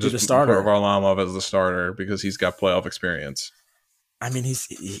Varlamov would be the starter. Put Varlamov as the starter because he's got playoff experience. I mean,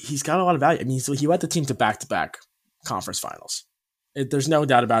 he's got a lot of value. I mean, so he led the team to back-to-back conference finals. There's no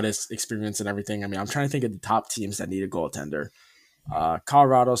doubt about his experience and everything. I mean, I'm trying to think of the top teams that need a goaltender.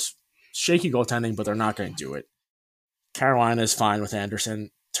 Colorado's shaky goaltending, but they're not going to do it. Carolina's fine with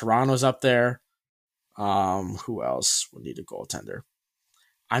Anderson. Toronto's up there. Who else would need a goaltender?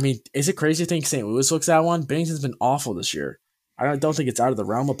 I mean, is it crazy to think St. Louis looks at one? Binnington's been awful this year. I don't think it's out of the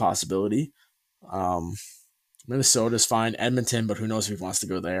realm of possibility. Minnesota's fine. Edmonton, but who knows if he wants to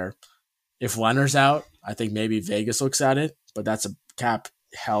go there. If Leonard's out, I think maybe Vegas looks at it, but that's a cap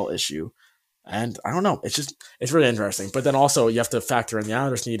hell issue. And I don't know. It's really interesting. But then also you have to factor in the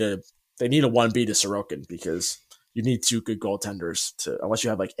Islanders need a 1B to Sorokin because you need two good goaltenders unless you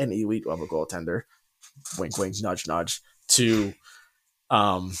have like an elite level goaltender, wink wink, nudge nudge, to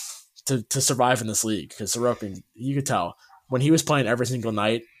survive in this league. Because Sorokin, you could tell when he was playing every single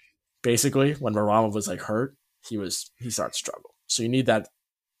night, basically when Varlamov was like hurt, he started to struggle. So you need that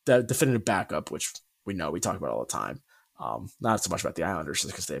definitive backup, which we know we talk about all the time. Not so much about the Islanders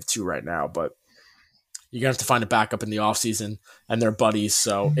because they have two right now, but you're going to have to find a backup in the offseason, and they're buddies.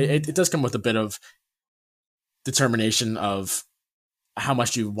 So it does come with a bit of determination of how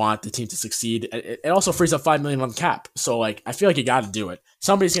much you want the team to succeed. It also frees up $5 million on the cap. So like, I feel like you got to do it.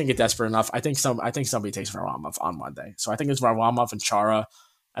 Somebody's going to get desperate enough. I think somebody takes Varlamov on Monday. So I think it's Varlamov and Chara,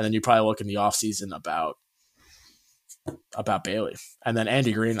 and then you probably look in the offseason about Bailey. And then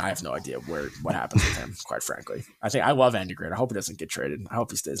Andy Green, I have no idea what happens with him, quite frankly. I love Andy Green. I hope he doesn't get traded. I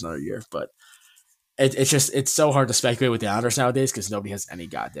hope he stays another year. But it's so hard to speculate with the Islanders nowadays because nobody has any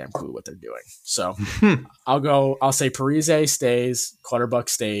goddamn clue what they're doing. So I'll say Parise stays, Clutterbuck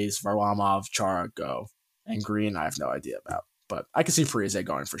stays, Varlamov, Chara go, and Green I have no idea about. But I can see Parise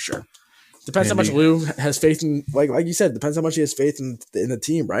going for sure. Depends how much Lou has faith in, like you said, depends how much he has faith in the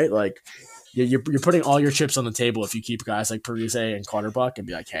team, right? Like, you're putting all your chips on the table if you keep guys like Parise and Clutterbuck and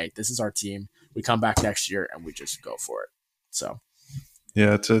be like, hey, this is our team. We come back next year and we just go for it. So,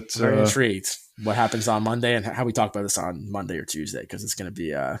 yeah, it's very intrigued what happens on Monday and how we talk about this on Monday or Tuesday because it's going to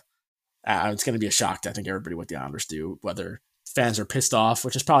be a shock to I think everybody what the Islanders do. Whether fans are pissed off,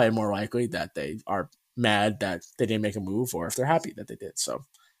 which is probably more likely that they are mad that they didn't make a move, or if they're happy that they did. So,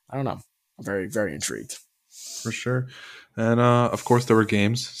 I don't know. I'm very, very intrigued. For sure. And of course, there were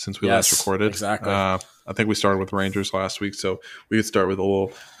games since we last recorded. Exactly. I think we started with Rangers last week, so we could start with a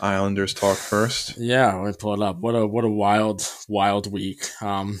little Islanders talk first. Yeah, let me pull it up. What a wild week.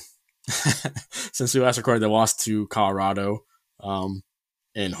 Since we last recorded, they lost to Colorado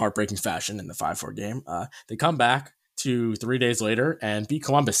in heartbreaking fashion in the 5-4 game. They come back to 3 days later and beat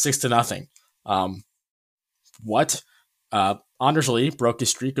Columbus 6-0. What? Anders Lee broke his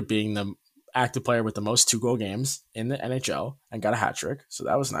streak of being the active player with the most 2-goal games in the NHL and got a hat trick. So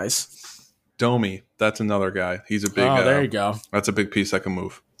that was nice. Domi, that's another guy. He's a big. Oh, there you go. That's a big piece that can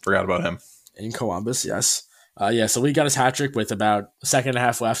move. Forgot about him. In Columbus, yes. So Lee got his hat trick with about a second and a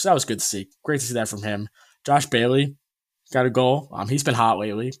half left. So that was good to see. Great to see that from him. Josh Bailey got a goal. He's been hot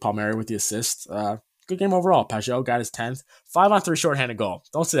lately. Palmieri with the assist. Good game overall. Pajot got his 10th. 5-on-3 shorthanded goal.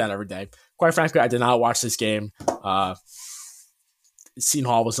 Don't see that every day. Quite frankly, I did not watch this game. Seton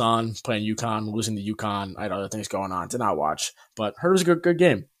Hall was on, playing UConn, losing to UConn. I had other things going on. Did not watch. But heard it was a good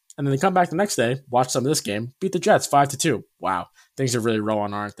game. And then they come back the next day, watch some of this game, beat the Jets 5-2. Wow. Things are really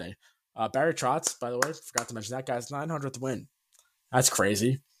rolling, aren't they? Barry Trotz, by the way, forgot to mention that guy's 900th win. That's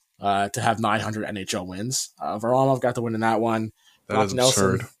crazy to have 900 NHL wins. Varlamov got the win in that one. That is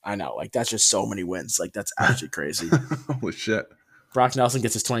absurd. I know. Like, that's just so many wins. Like, that's actually crazy. Holy shit. Brock Nelson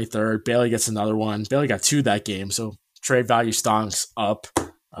gets his 23rd. Bailey gets another one. Bailey got 2 that game, so trade value stonks up.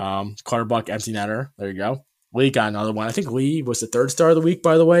 Clutterbuck, empty netter. There you go. Lee got another one. I think Lee was the 3rd star of the week,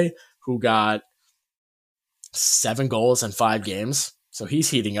 by the way, who got 7 goals in 5 games. So he's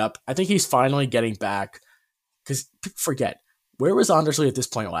heating up. I think he's finally getting back because people forget, where was Anders Lee at this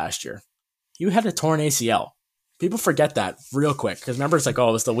point last year? He had a torn ACL. People forget that real quick because remember, it's like,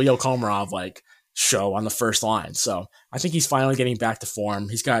 oh, it's the Leo Komarov show on the first line. So I think he's finally getting back to form.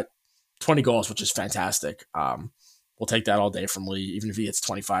 He's got 20 goals, which is fantastic. We'll take that all day from Lee. Even if he hits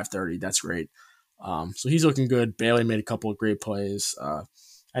 25, 30, that's great. So he's looking good. Bailey made a couple of great plays.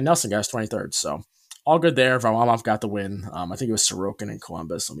 And Nelson got his 23rd. So all good there. Varlamov got the win. I think it was Sorokin in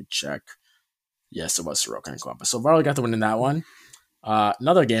Columbus. Let me check. Yes, it was Sorokin in Columbus. So Varlamov got the win in that one.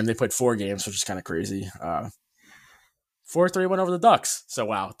 Another game, they played 4 games, which is kind of crazy. 4-3 went over the Ducks. So,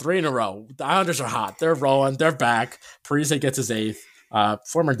 wow, 3 in a row. The Islanders are hot. They're rolling. They're back. Parise gets his 8th.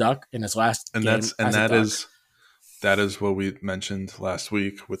 Former Duck in his last game. That is what we mentioned last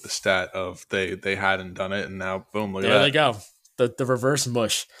week with the stat of they hadn't done it, and now, boom, look at that. There they go. The reverse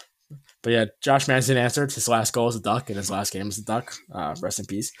mush. But yeah, Josh Manson answered. His last goal is a Duck, and his last game is a Duck. Rest in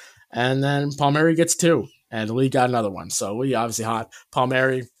peace. And then Palmieri gets 2, and Lee got another one. So Lee obviously hot.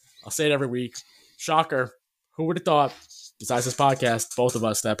 Palmieri, I'll say it every week. Shocker. Who would have thought, besides this podcast, both of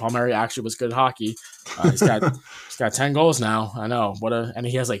us, that Palmieri actually was good at hockey. He's got 10 goals now. I know. And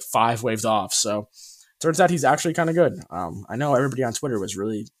he has like 5 waves off. So turns out he's actually kind of good. I know everybody on Twitter was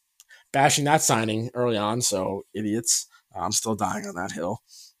really bashing that signing early on, so idiots. I'm still dying on that hill.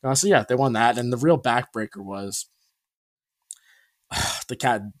 So yeah, they won that, and the real backbreaker was they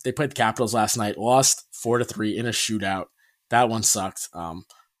played the Capitals last night, lost 4-3 in a shootout. That one sucked.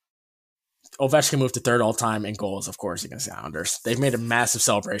 Ovechkin moved to 3rd all time in goals, of course, against the Islanders. They've made a massive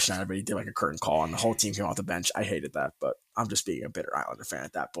celebration out of it. He did like a curtain call, and the whole team came off the bench. I hated that, but I'm just being a bitter Islander fan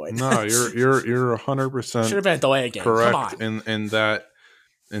at that point. No, you're 100% should have been a delay again. Correct. Come on.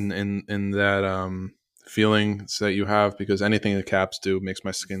 in that feelings that you have, because anything the Caps do makes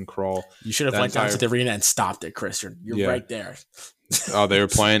my skin crawl. You should have went down to the arena and stopped it, Chris. You're right there. Oh, they were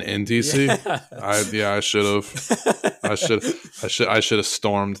playing in DC. I should have. I should have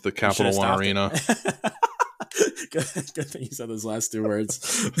stormed the Capital One Arena. Good thing you said those last 2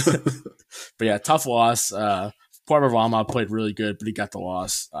 words. But yeah, tough loss. Poor Varlamov played really good, but he got the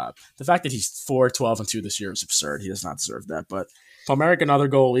loss. The fact that he's 4-12-2 this year is absurd. He does not deserve that. But Palmieri got another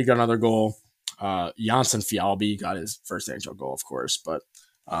goal. Lee got another goal. Janssen Fialbi got his first NHL goal, of course. But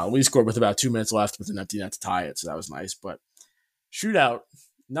Lee scored with about 2 minutes left with an empty net to tie it, so that was nice. But shootout,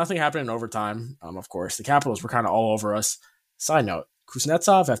 nothing happened in overtime. Of course, the Capitals were kind of all over us. Side note,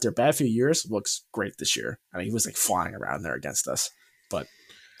 Kuznetsov, after a bad few years, looks great this year. I mean, he was like flying around there against us. But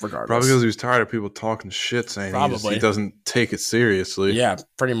regardless. Probably because he was tired of people talking shit, saying he doesn't take it seriously. Yeah,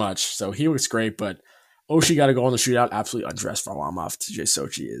 pretty much. So he looks great, but Oshie got to go in the shootout. Absolutely undressed Varlamov. TJ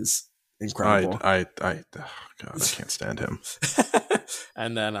Sochi is incredible. Oh God, I can't stand him.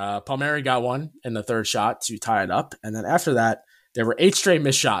 And then Palmieri got one in the 3rd shot to tie it up. And then after that, there were 8 straight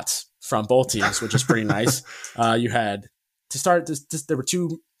missed shots from both teams, which is pretty nice. You had to start there were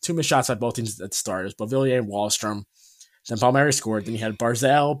two missed shots by both teams at the start. It was Beauvillier and Wahlstrom. Then Palmieri scored. Then you had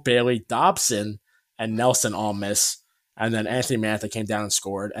Barzal, Bailey, Dobson, and Nelson all miss. And then Anthony Mantha came down and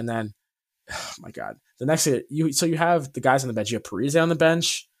scored. And then, oh my God, the next thing you have the guys on the bench. You have Parise on the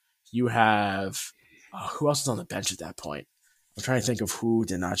bench. You have who else is on the bench at that point? I'm trying to think of who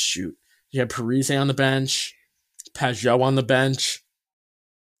did not shoot. You had Parise on the bench, Pajot on the bench,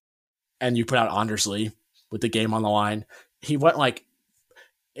 and you put out Anders Lee with the game on the line. He went like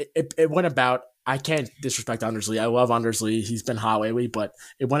it went about. I can't disrespect Anders Lee. I love Anders Lee. He's been hot lately, but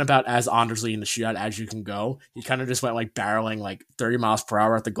it went about as Anders Lee in the shootout as you can go. He kind of just went like barreling like 30 miles per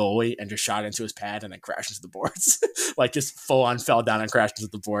hour at the goalie and just shot into his pad and then crashed into the boards. Like just full on fell down and crashed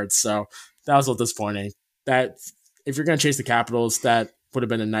into the boards. So that was a little disappointing. That if you're going to chase the Capitals, that would have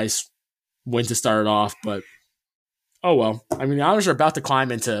been a nice win to start it off. But oh well. I mean, the Islanders are about to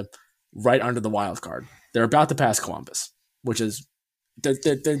climb into right under the wild card. They're about to pass Columbus, which is they're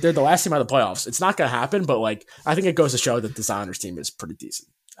the last team out of the playoffs. It's not going to happen, but like I think it goes to show that this Islanders team is pretty decent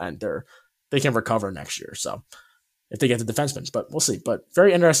and they can recover next year. So if they get the defensemen, but we'll see. But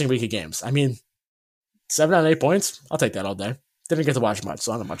very interesting week of games. I mean, 7 out of 8 points, I'll take that all day. Didn't get to watch much,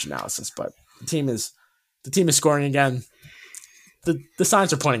 so I don't have much analysis. But the team is scoring again. The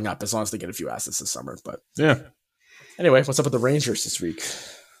signs are pointing up as long as they get a few assets this summer. But yeah. Anyway, what's up with the Rangers this week?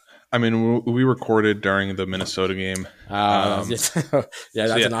 I mean, we recorded during the Minnesota game. That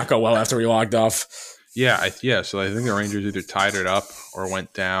did not go well after we logged off. Yeah. So I think the Rangers either tied it up or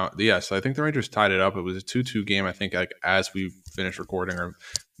went down. Yeah, so I think the Rangers tied it up. It was a 2-2 game, I think, like as we finished recording, or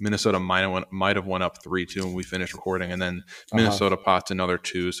Minnesota might have won up 3-2 when we finished recording, and then Minnesota pots another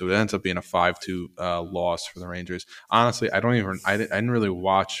 2, so it ends up being a 5-2 loss for the Rangers. Honestly, I didn't really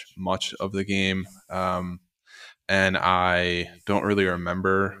watch much of the game. And I don't really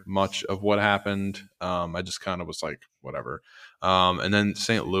remember much of what happened. I just kind of was like, whatever. And then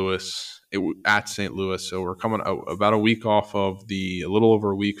St. Louis, at St. Louis. So we're coming about a little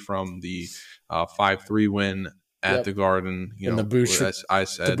over a week from the 5-3 win at the Garden. You know, the Booch, as I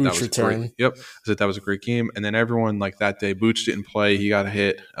said, that was return. Great. Yep, I said that was a great game. And then everyone like that day, Booch didn't play. He got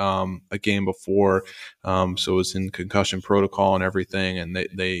hit a game before, so it was in concussion protocol and everything. And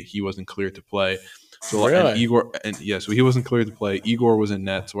he wasn't cleared to play. So really? And Igor, so he wasn't cleared to play. Igor was in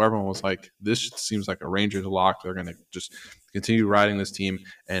net, so everyone was like, "This seems like a Rangers lock. They're going to just continue riding this team.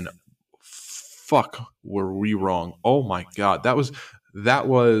 And fuck, were we wrong? Oh my God, that was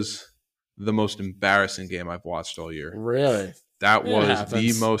the most embarrassing game I've watched all year. Really? That was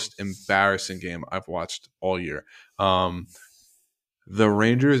the most embarrassing game I've watched all year. The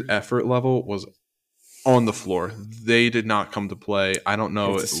Rangers' effort level was on the floor. They did not come to play. I don't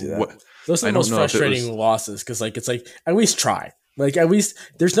know what. Those are the most frustrating losses because, like, it's like at least try. Like, at least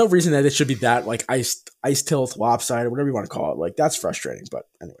there's no reason that it should be that like ice tilt, lopsided, whatever you want to call it. Like, that's frustrating. But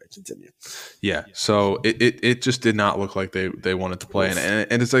anyway, continue. Yeah. So it just did not look like they wanted to play,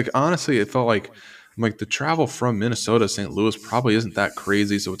 and it's like honestly, it felt like the travel from Minnesota to St. Louis probably isn't that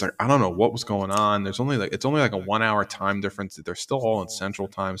crazy. So it's like I don't know what was going on. It's only like a 1 hour time difference. They're still all in Central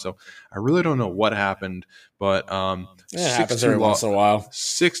Time, so I really don't know what happened. But it happens every once in a while.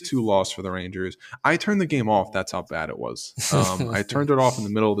 6-2 loss for the Rangers. I turned the game off. That's how bad it was. I turned it off in the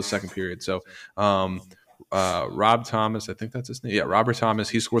middle of the second period. So Rob Thomas, I think that's his name. Yeah, Robert Thomas.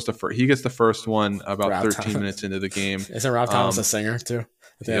 He scores he gets the first one about Rob 13 minutes into the game. Isn't Rob Thomas a singer too?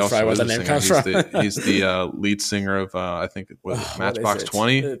 I think that's probably what the name comes from. He's the lead singer of I think Matchbox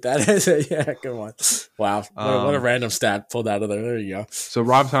 20. That is it. Yeah, good one. Wow, what a random stat pulled out of there. There you go. So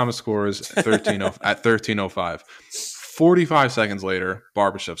Rob Thomas scores at 13:05. 45 seconds later,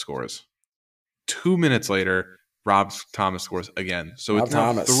 Barbashev scores. 2 minutes later, Rob Thomas scores again. So it's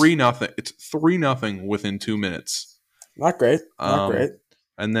now 3-0. It's 3-0 within 2 minutes. Not great. Not great.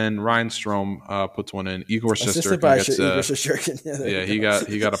 And then Ryan Strome puts one in. Igor Shesterkin gets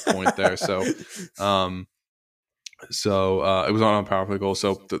he got a point there. So it was on a power play goal.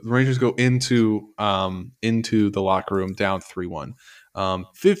 So the Rangers go into the locker room down 3-1.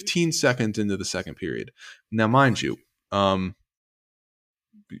 15 seconds into the second period. Now, mind you,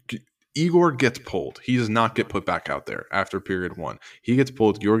 Igor gets pulled. He does not get put back out there after period 1. He gets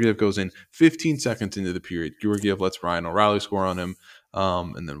pulled. Georgiev goes in 15 seconds into the period. Georgiev lets Ryan O'Reilly score on him.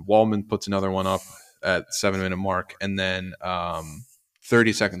 And then Wallman puts another one up at 7-minute mark. And then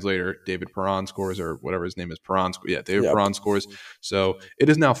 30 seconds later, David Perron scores, or whatever his name is. Perron scores. So it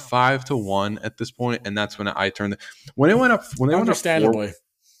is now 5-1 at this point, and that's when I turned. When they went up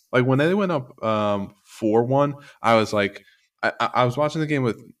 4-1, I was like, I was watching the game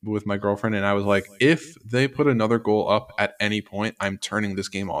with my girlfriend, and I was like, if they put another goal up at any point, I'm turning this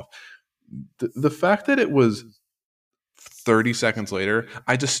game off. The fact that it was 30 seconds later,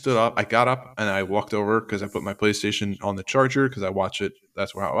 I just stood up. I got up and I walked over because I put my PlayStation on the charger because I watch it.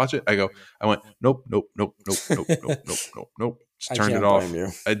 That's where I watch it. I went, nope. Just turned it off.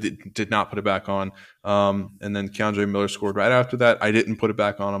 I did not put it back on. And then Keandre Miller scored right after that. I didn't put it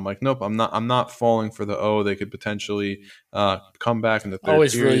back on. I'm like, nope, I'm not falling for they could potentially come back in the third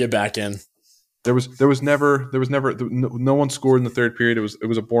always period. Reel you back in. There was never no one scored in the third period. It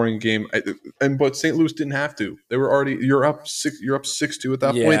was a boring game, but St. Louis didn't have to. They were already you're up 6-2 at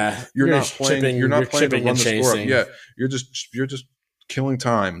that point. You're not playing to run the score up. Yeah, you're just killing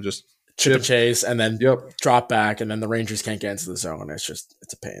time. Just chip and chase, and then drop back, and then the Rangers can't get into the zone. It's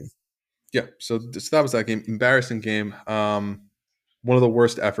a pain. Yeah, so that was that game. Embarrassing game. One of the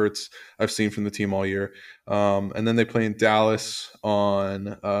worst efforts I've seen from the team all year. And then they play in Dallas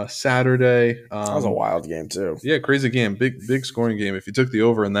on Saturday. That was a wild game too. Yeah, crazy game. Big scoring game. If you took the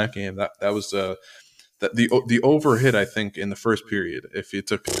over in that game, that was the over hit, I think, in the first period. If you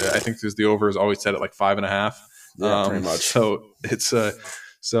took, I think because the over is always set at like 5.5. Yeah, pretty much. So it's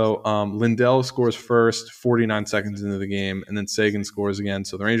Lindell scores first, 49 seconds into the game, and then Sagan scores again.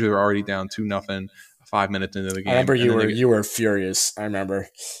 So the Rangers are already down 2-0. 5 minutes into the game. I remember you were furious. I remember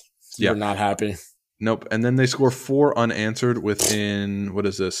you were not happy. Nope. And then they score 4 unanswered within, what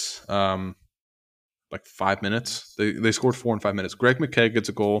is this? Like 5 minutes. They scored 4 in 5 minutes. Greg McKegg gets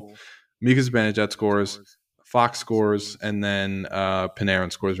a goal. Mika Zibanejad scores. Fox scores, and then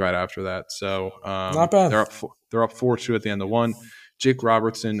Panarin scores right after that. So not bad. They're up 4-2 at the end of one. Jake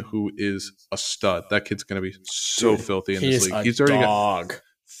Robertson, who is a stud. That kid's going to be so filthy in this league. He's already got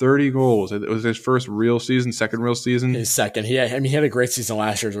 30 goals. It was his first real season, second real season. His second. He had a great season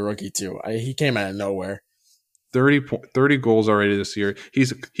last year as a rookie too. He came out of nowhere. 30 goals already this year.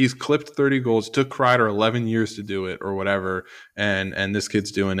 He's clipped 30 goals. It took Kreider 11 years to do it or whatever, and this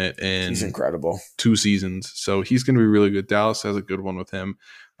kid's doing it in he's incredible 2 seasons. So he's going to be really good. Dallas has a good one with him.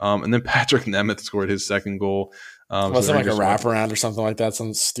 And then Patrick Nemeth scored his second goal. Was it like a wraparound or something like that?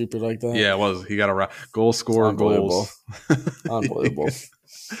 Something stupid like that? Yeah, it was. He got a goal scorer goals. Unbelievable.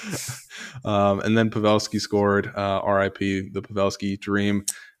 And then Pavelski scored. R.I.P. the Pavelski dream.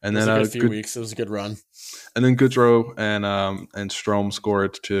 And then a few weeks. It was a good run. And then Goodrow and Strome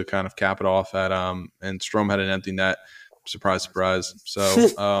scored to kind of cap it off. And Strome had an empty net. Surprise, surprise. So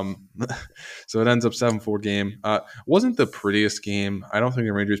so it ends up 7-4 game. Wasn't the prettiest game. I don't think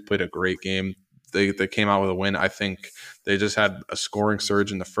the Rangers played a great game. They came out with a win. I think they just had a scoring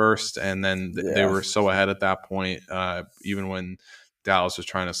surge in the first, and then they were so ahead at that point, even when Dallas was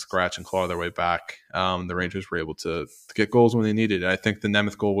trying to scratch and claw their way back. The Rangers were able to get goals when they needed it. I think the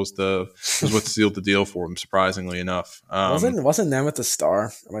Nemeth goal was what sealed the deal for them, surprisingly enough. Wasn't Nemeth a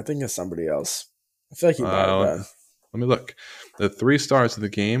star? Am I thinking of somebody else? I feel like he might have been. Let me look. The 3 stars of the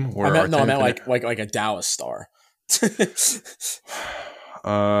game were. I meant like a Dallas star.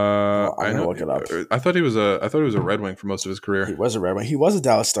 I'm gonna look it up. I thought he was a Red Wing for most of his career. He was a Red Wing. He was a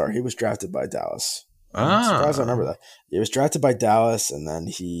Dallas star. He was drafted by Dallas. I'm surprised I remember that. He was drafted by Dallas, and then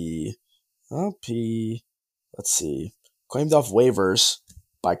he let's see, claimed off waivers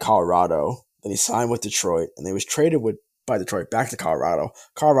by Colorado. Then he signed with Detroit, and he was traded by Detroit back to Colorado.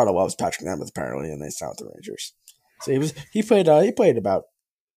 Colorado loves Patrick Nemeth apparently, and they signed with the Rangers. So he played about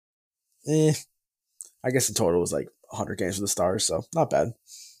I guess in total it was like 100 games for the Stars, so not bad.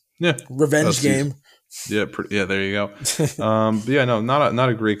 Yeah, revenge game. Yeah, there you go. But yeah, no, not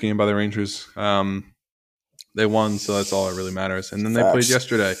a great game by the Rangers. They won, so that's all that really matters. And then they played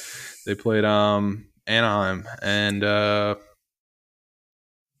yesterday. They played Anaheim, and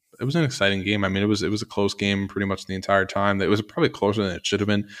it was an exciting game. I mean, it was a close game pretty much the entire time. It was probably closer than it should have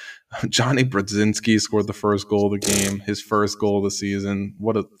been. Johnny Brodzinski scored the first goal of the game, his first goal of the season.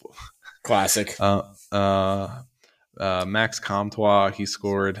 What a classic! Max Comtois, he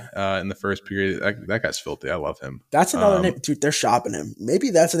scored in the first period. That guy's filthy. I love him. That's another name, dude. They're shopping him. Maybe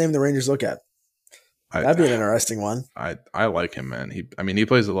that's the name the Rangers look at. That'd be an interesting one. I like him, man. He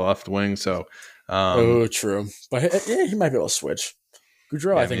plays the left wing, so. True, but he might be able to switch.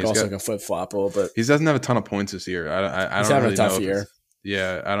 Goudreau, I think, also can flip flop a little bit. He doesn't have a ton of points this year. He's having really a tough year.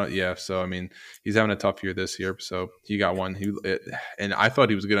 Yeah, I don't. Yeah, so I mean, he's having a tough year this year. So he got one. And I thought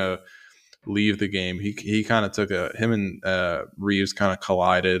he was gonna leave the game. He kind of took him and Reeves kind of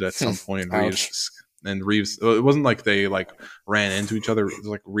collided at some point. Reeves, it wasn't like they like ran into each other. It was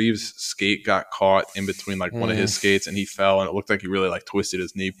like Reeves' skate got caught in between like one of his skates, and he fell, and it looked like he really like twisted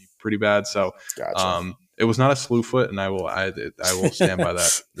his knee pretty bad. So, gotcha. It was not a slew foot, and I will stand by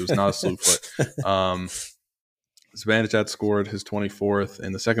that. It was not a slew foot. Zibanejad scored his 24th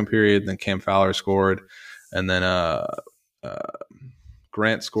in the second period. Then Cam Fowler scored, and then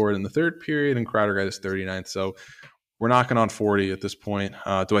Grant scored in the third period, and Kreider got his 39th. So we're knocking on 40 at this point.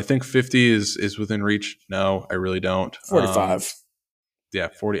 Do I think 50 is within reach? No, I really don't. 45. Yeah,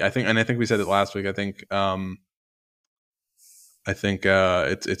 40. I think we said it last week. I think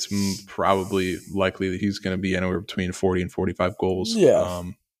it's probably likely that he's going to be anywhere between 40 and 45 goals. Yeah.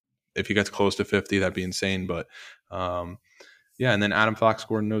 If he gets close to 50, that'd be insane. But yeah, and then Adam Fox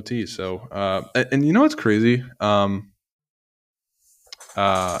scored in OT. So and you know what's crazy? Is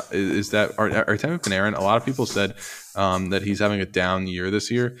that Artemi Panarin? A lot of people said that he's having a down year this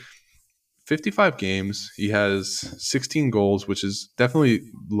year. 55 games. He has 16 goals, which is definitely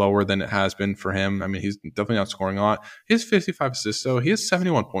lower than it has been for him. I mean, he's definitely not scoring a lot. He has 55 assists, so he has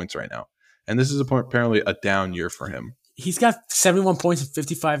 71 points right now. And this is apparently a down year for him. He's got 71 points in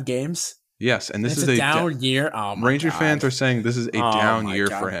 55 games? Yes, and this is a down year? Oh my Ranger God. fans are saying this is a down year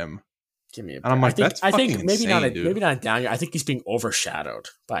for him. Give me a break. And I'm like, I think maybe insane, maybe not a down year. I think he's being overshadowed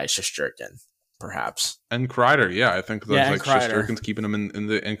by Shesterkin, perhaps. And Kreider, yeah, I think that's like Shesterkin's keeping him in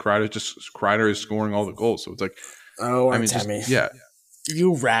the, and Kreider is scoring all the goals. So it's like, Artemi,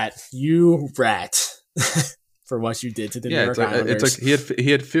 you rat, for what you did to the New York Islanders. It's like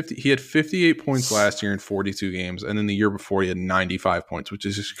he had 58 points last year in 42 games, and then the year before he had 95 points, which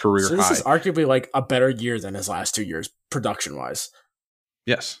is his career high. This is arguably like a better year than his last 2 years production wise.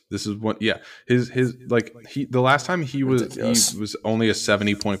 Yes, this is what. Yeah, his like the last time he was only a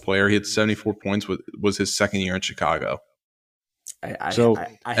 70-point player. He had 74 points. Was his second year in Chicago. I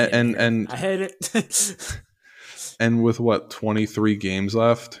hate it. And with 23 games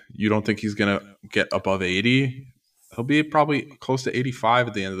left, you don't think he's gonna get above 80? He'll be probably close to 85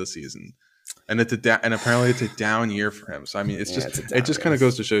 at the end of the season. And apparently it's a down year for him. So I mean, it just kind of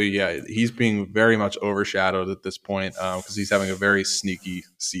goes to show you, he's being very much overshadowed at this point because he's having a very sneaky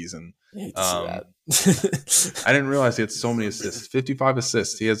season. I didn't realize he had so many assists. 55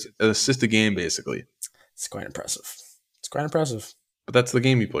 assists. He has an assist a game basically. It's quite impressive. But that's the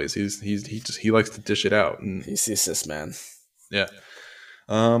game he plays. He likes to dish it out. And he's the assist man. Yeah.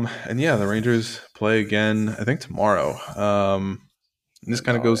 And yeah, the Rangers play again, I think tomorrow. And this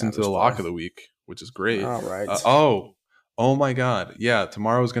kind of goes into the lock of the week, which is great. All right. Oh my God. Yeah,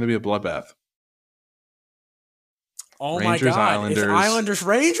 tomorrow is going to be a bloodbath. Oh Rangers, my God. Islanders. It's Islanders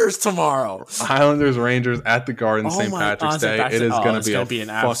Rangers tomorrow. Islanders Rangers at the Garden, St. Patrick's Day. It is going to be a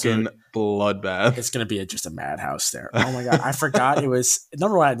fucking bloodbath. It's going to be just a madhouse there. Oh my God. I forgot it was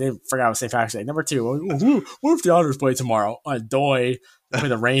number one. I didn't forget it was St. Patrick's Day. Number two, what if the Islanders play tomorrow? Doy play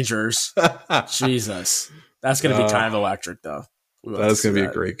the Rangers. Jesus. That's going to be kind of electric though. That's going to be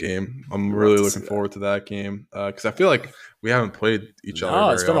a great game. I'm really looking forward to that game because I feel like we haven't played each other.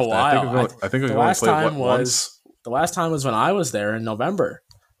 No, it's been a while. I think we've only played once. The last time was when I was there in November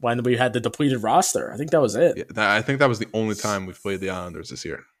when we had the depleted roster. I think that was it. Yeah, I think that was the only time we've played the Islanders this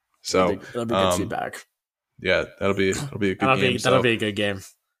year. So that'll be good feedback. Yeah, that'll be a good game. That'll be a good game.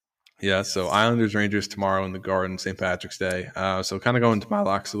 Yeah, so Islanders Rangers tomorrow in the Garden, St. Patrick's Day. So kind of going to my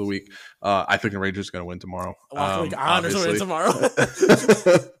locks of the week. I think the Rangers are going to win tomorrow. Islanders will win tomorrow.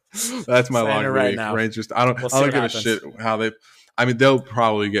 That's my lock of the week. Now. Rangers. I don't give a shit how they. I mean, they'll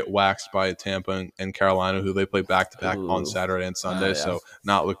probably get waxed by Tampa and Carolina, who they play back-to-back on Saturday and Sunday, yeah. So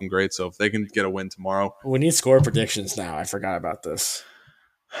not looking great. So if they can get a win tomorrow. We need score predictions now. I forgot about this.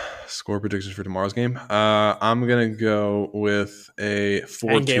 Score predictions for tomorrow's game? I'm going to go with a 4-2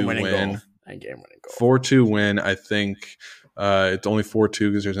 win. Endgame winning goal. 4-2 win. I think it's only 4-2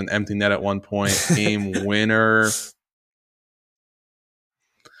 because there's an empty net at one point. Game winner.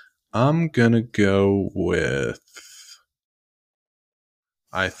 I'm going to go with...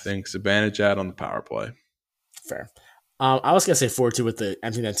 I think Zibanejad on the power play. Fair. I was going to say 4-2 with the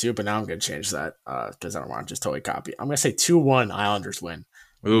empty net too, but now I'm going to change that because I don't want to just totally copy. I'm going to say 2-1 Islanders win.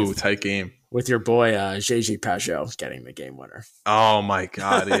 Ooh, tight game. With your boy JG Pageau getting the game winner. Oh, my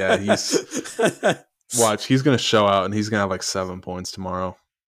God. Yeah, watch, he's going to show out, and he's going to have like 7 points tomorrow.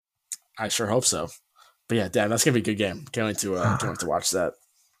 I sure hope so. But yeah, damn, that's going to be a good game. Can't wait to watch that.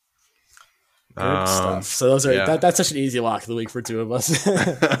 Good stuff. So those are that's such an easy lock of the week for two of us.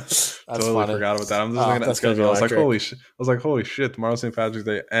 That's totally funny. Forgot about that. I'm just looking at the schedule. I was like, holy shit! Tomorrow's St. Patrick's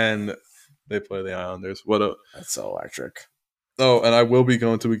Day, and they play the Islanders. That's so electric. Oh, and I will be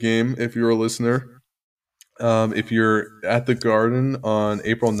going to a game if you're a listener. If you're at the Garden on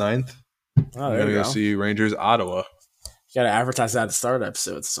April 9th, I'm gonna go see Rangers Ottawa. You gotta advertise that at the start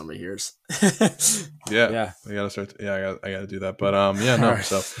episode so somebody hears. yeah. I gotta start. I gotta do that. But yeah, no. Right.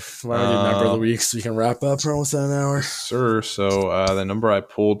 So why don't you number of the week so we can wrap up for almost an hour, sir? So the number I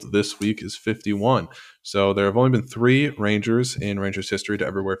pulled this week is 51. So there have only been 3 Rangers in Rangers history to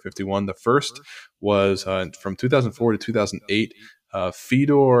ever wear 51. The first was from 2004 to 2008.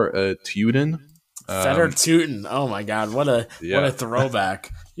 Fedor Tyutin. Fedor Tyutin. Oh my God! What a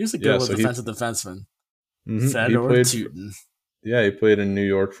throwback. He was a good defensive defenseman. Mm-hmm. Fedor Tyutin. Yeah, he played in New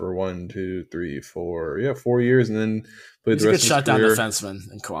York for 4 years, and then played the rest of his career. He's a good shutdown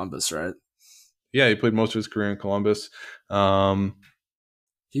defenseman in Columbus, right? Yeah, he played most of his career in Columbus. He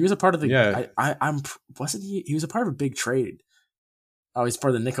was a part of the. Yeah, wasn't he? He was a part of a big trade. Oh, he's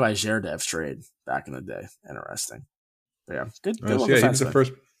part of the Nikolai Zherdev trade back in the day. Interesting. But yeah, good. He was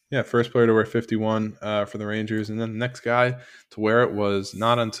the first player to wear 51 for the Rangers, and then the next guy to wear it was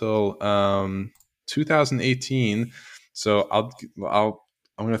not until 2018. So I'm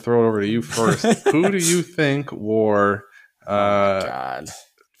going to throw it over to you first. Who do you think wore 51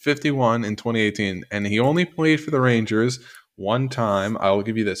 in 2018? And he only played for the Rangers one time. I'll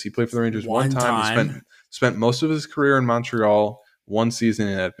give you this. He played for the Rangers one time. He spent most of his career in Montreal, one season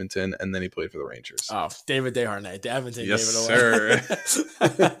in Edmonton, and then he played for the Rangers. Oh, David Desharnais. Edmonton yes, gave it away.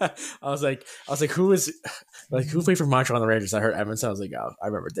 Sir. I was like, who played for Montreal and the Rangers? I heard Edmonton. I was like, I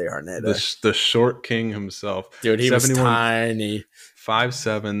remember Desharnais. The short king himself. Dude, he was tiny.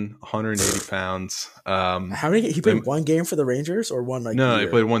 5'7", 180 pounds. How many? He played one game for the Rangers or one? No, he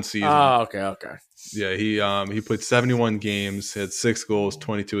played one season. Oh, okay. Yeah, he played 71 games, had 6 goals,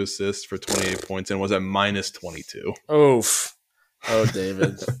 22 assists for 28 points, and was at minus 22. Oof. Oh,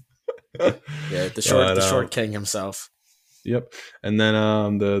 David. Yeah, the short king himself. Yep. And then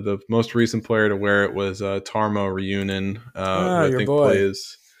the most recent player to wear it was Tarmo Reunen. I think boy.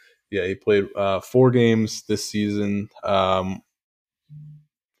 He played 4 games this season. 4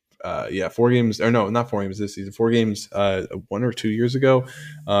 games, or no, not 4 games this season. 4 games 1 or 2 years ago.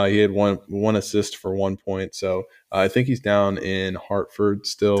 He had one assist for 1 point. So I think he's down in Hartford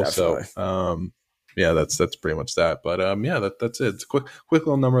still. Definitely. So yeah, that's pretty much that. But that's it. It's a quick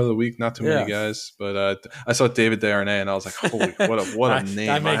little number of the week. Not too many guys, but I saw David Desharnais and I was like, holy, what a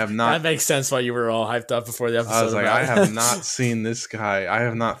name! That makes sense why you were all hyped up before the episode. I was like, I have not seen this guy. I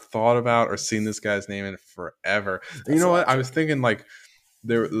have not thought about or seen this guy's name in forever. You know what? I was thinking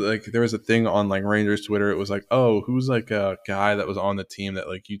there was a thing on like Rangers Twitter. It was like, oh, who's like a guy that was on the team that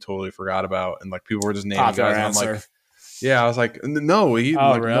like you totally forgot about, and like people were just naming guys. And I'm like. Yeah, I was like, no, really?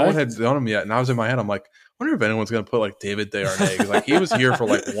 No one had done him yet. And I was in my head, I'm like, wonder if anyone's gonna put like David Desharnais, because like he was here for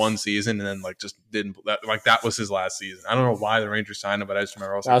like one season and then like just didn't that was his last season. I don't know why the Rangers signed him, but I just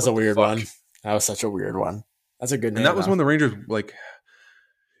remember that was a weird one. That was such a weird one. That's a good name. And that was when the Rangers like.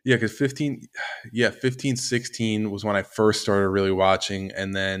 Yeah, because 15, 16 was when I first started really watching,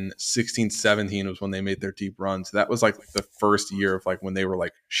 and then 16, 17 was when they made their deep run. So that was like the first year of like when they were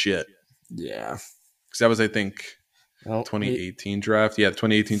like shit. Yeah, because that was, I think, 2018 draft. Yeah, the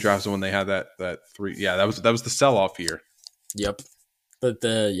 2018 draft is when they had that three. Yeah, that was the sell off year. Yep,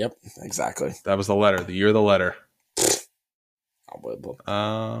 yep, exactly. That was the letter. The year of the letter.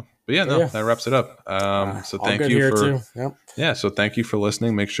 But yeah, that wraps it up. So thank you for so thank you for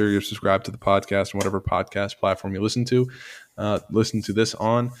listening. Make sure you're subscribed to the podcast on whatever podcast platform you listen to. Listen to this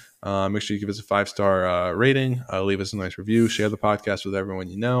on. Make sure you give us a 5-star rating. Leave us a nice review. Share the podcast with everyone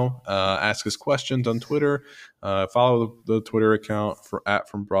you know. Ask us questions on Twitter. Follow the Twitter account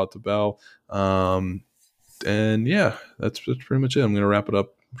from Broad to Bell. And yeah, that's pretty much it. I'm going to wrap it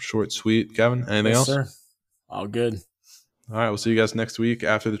up short, sweet. Kevin, anything else? Sir. All good. All right, we'll see you guys next week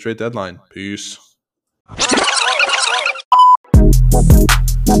after the trade deadline. Peace.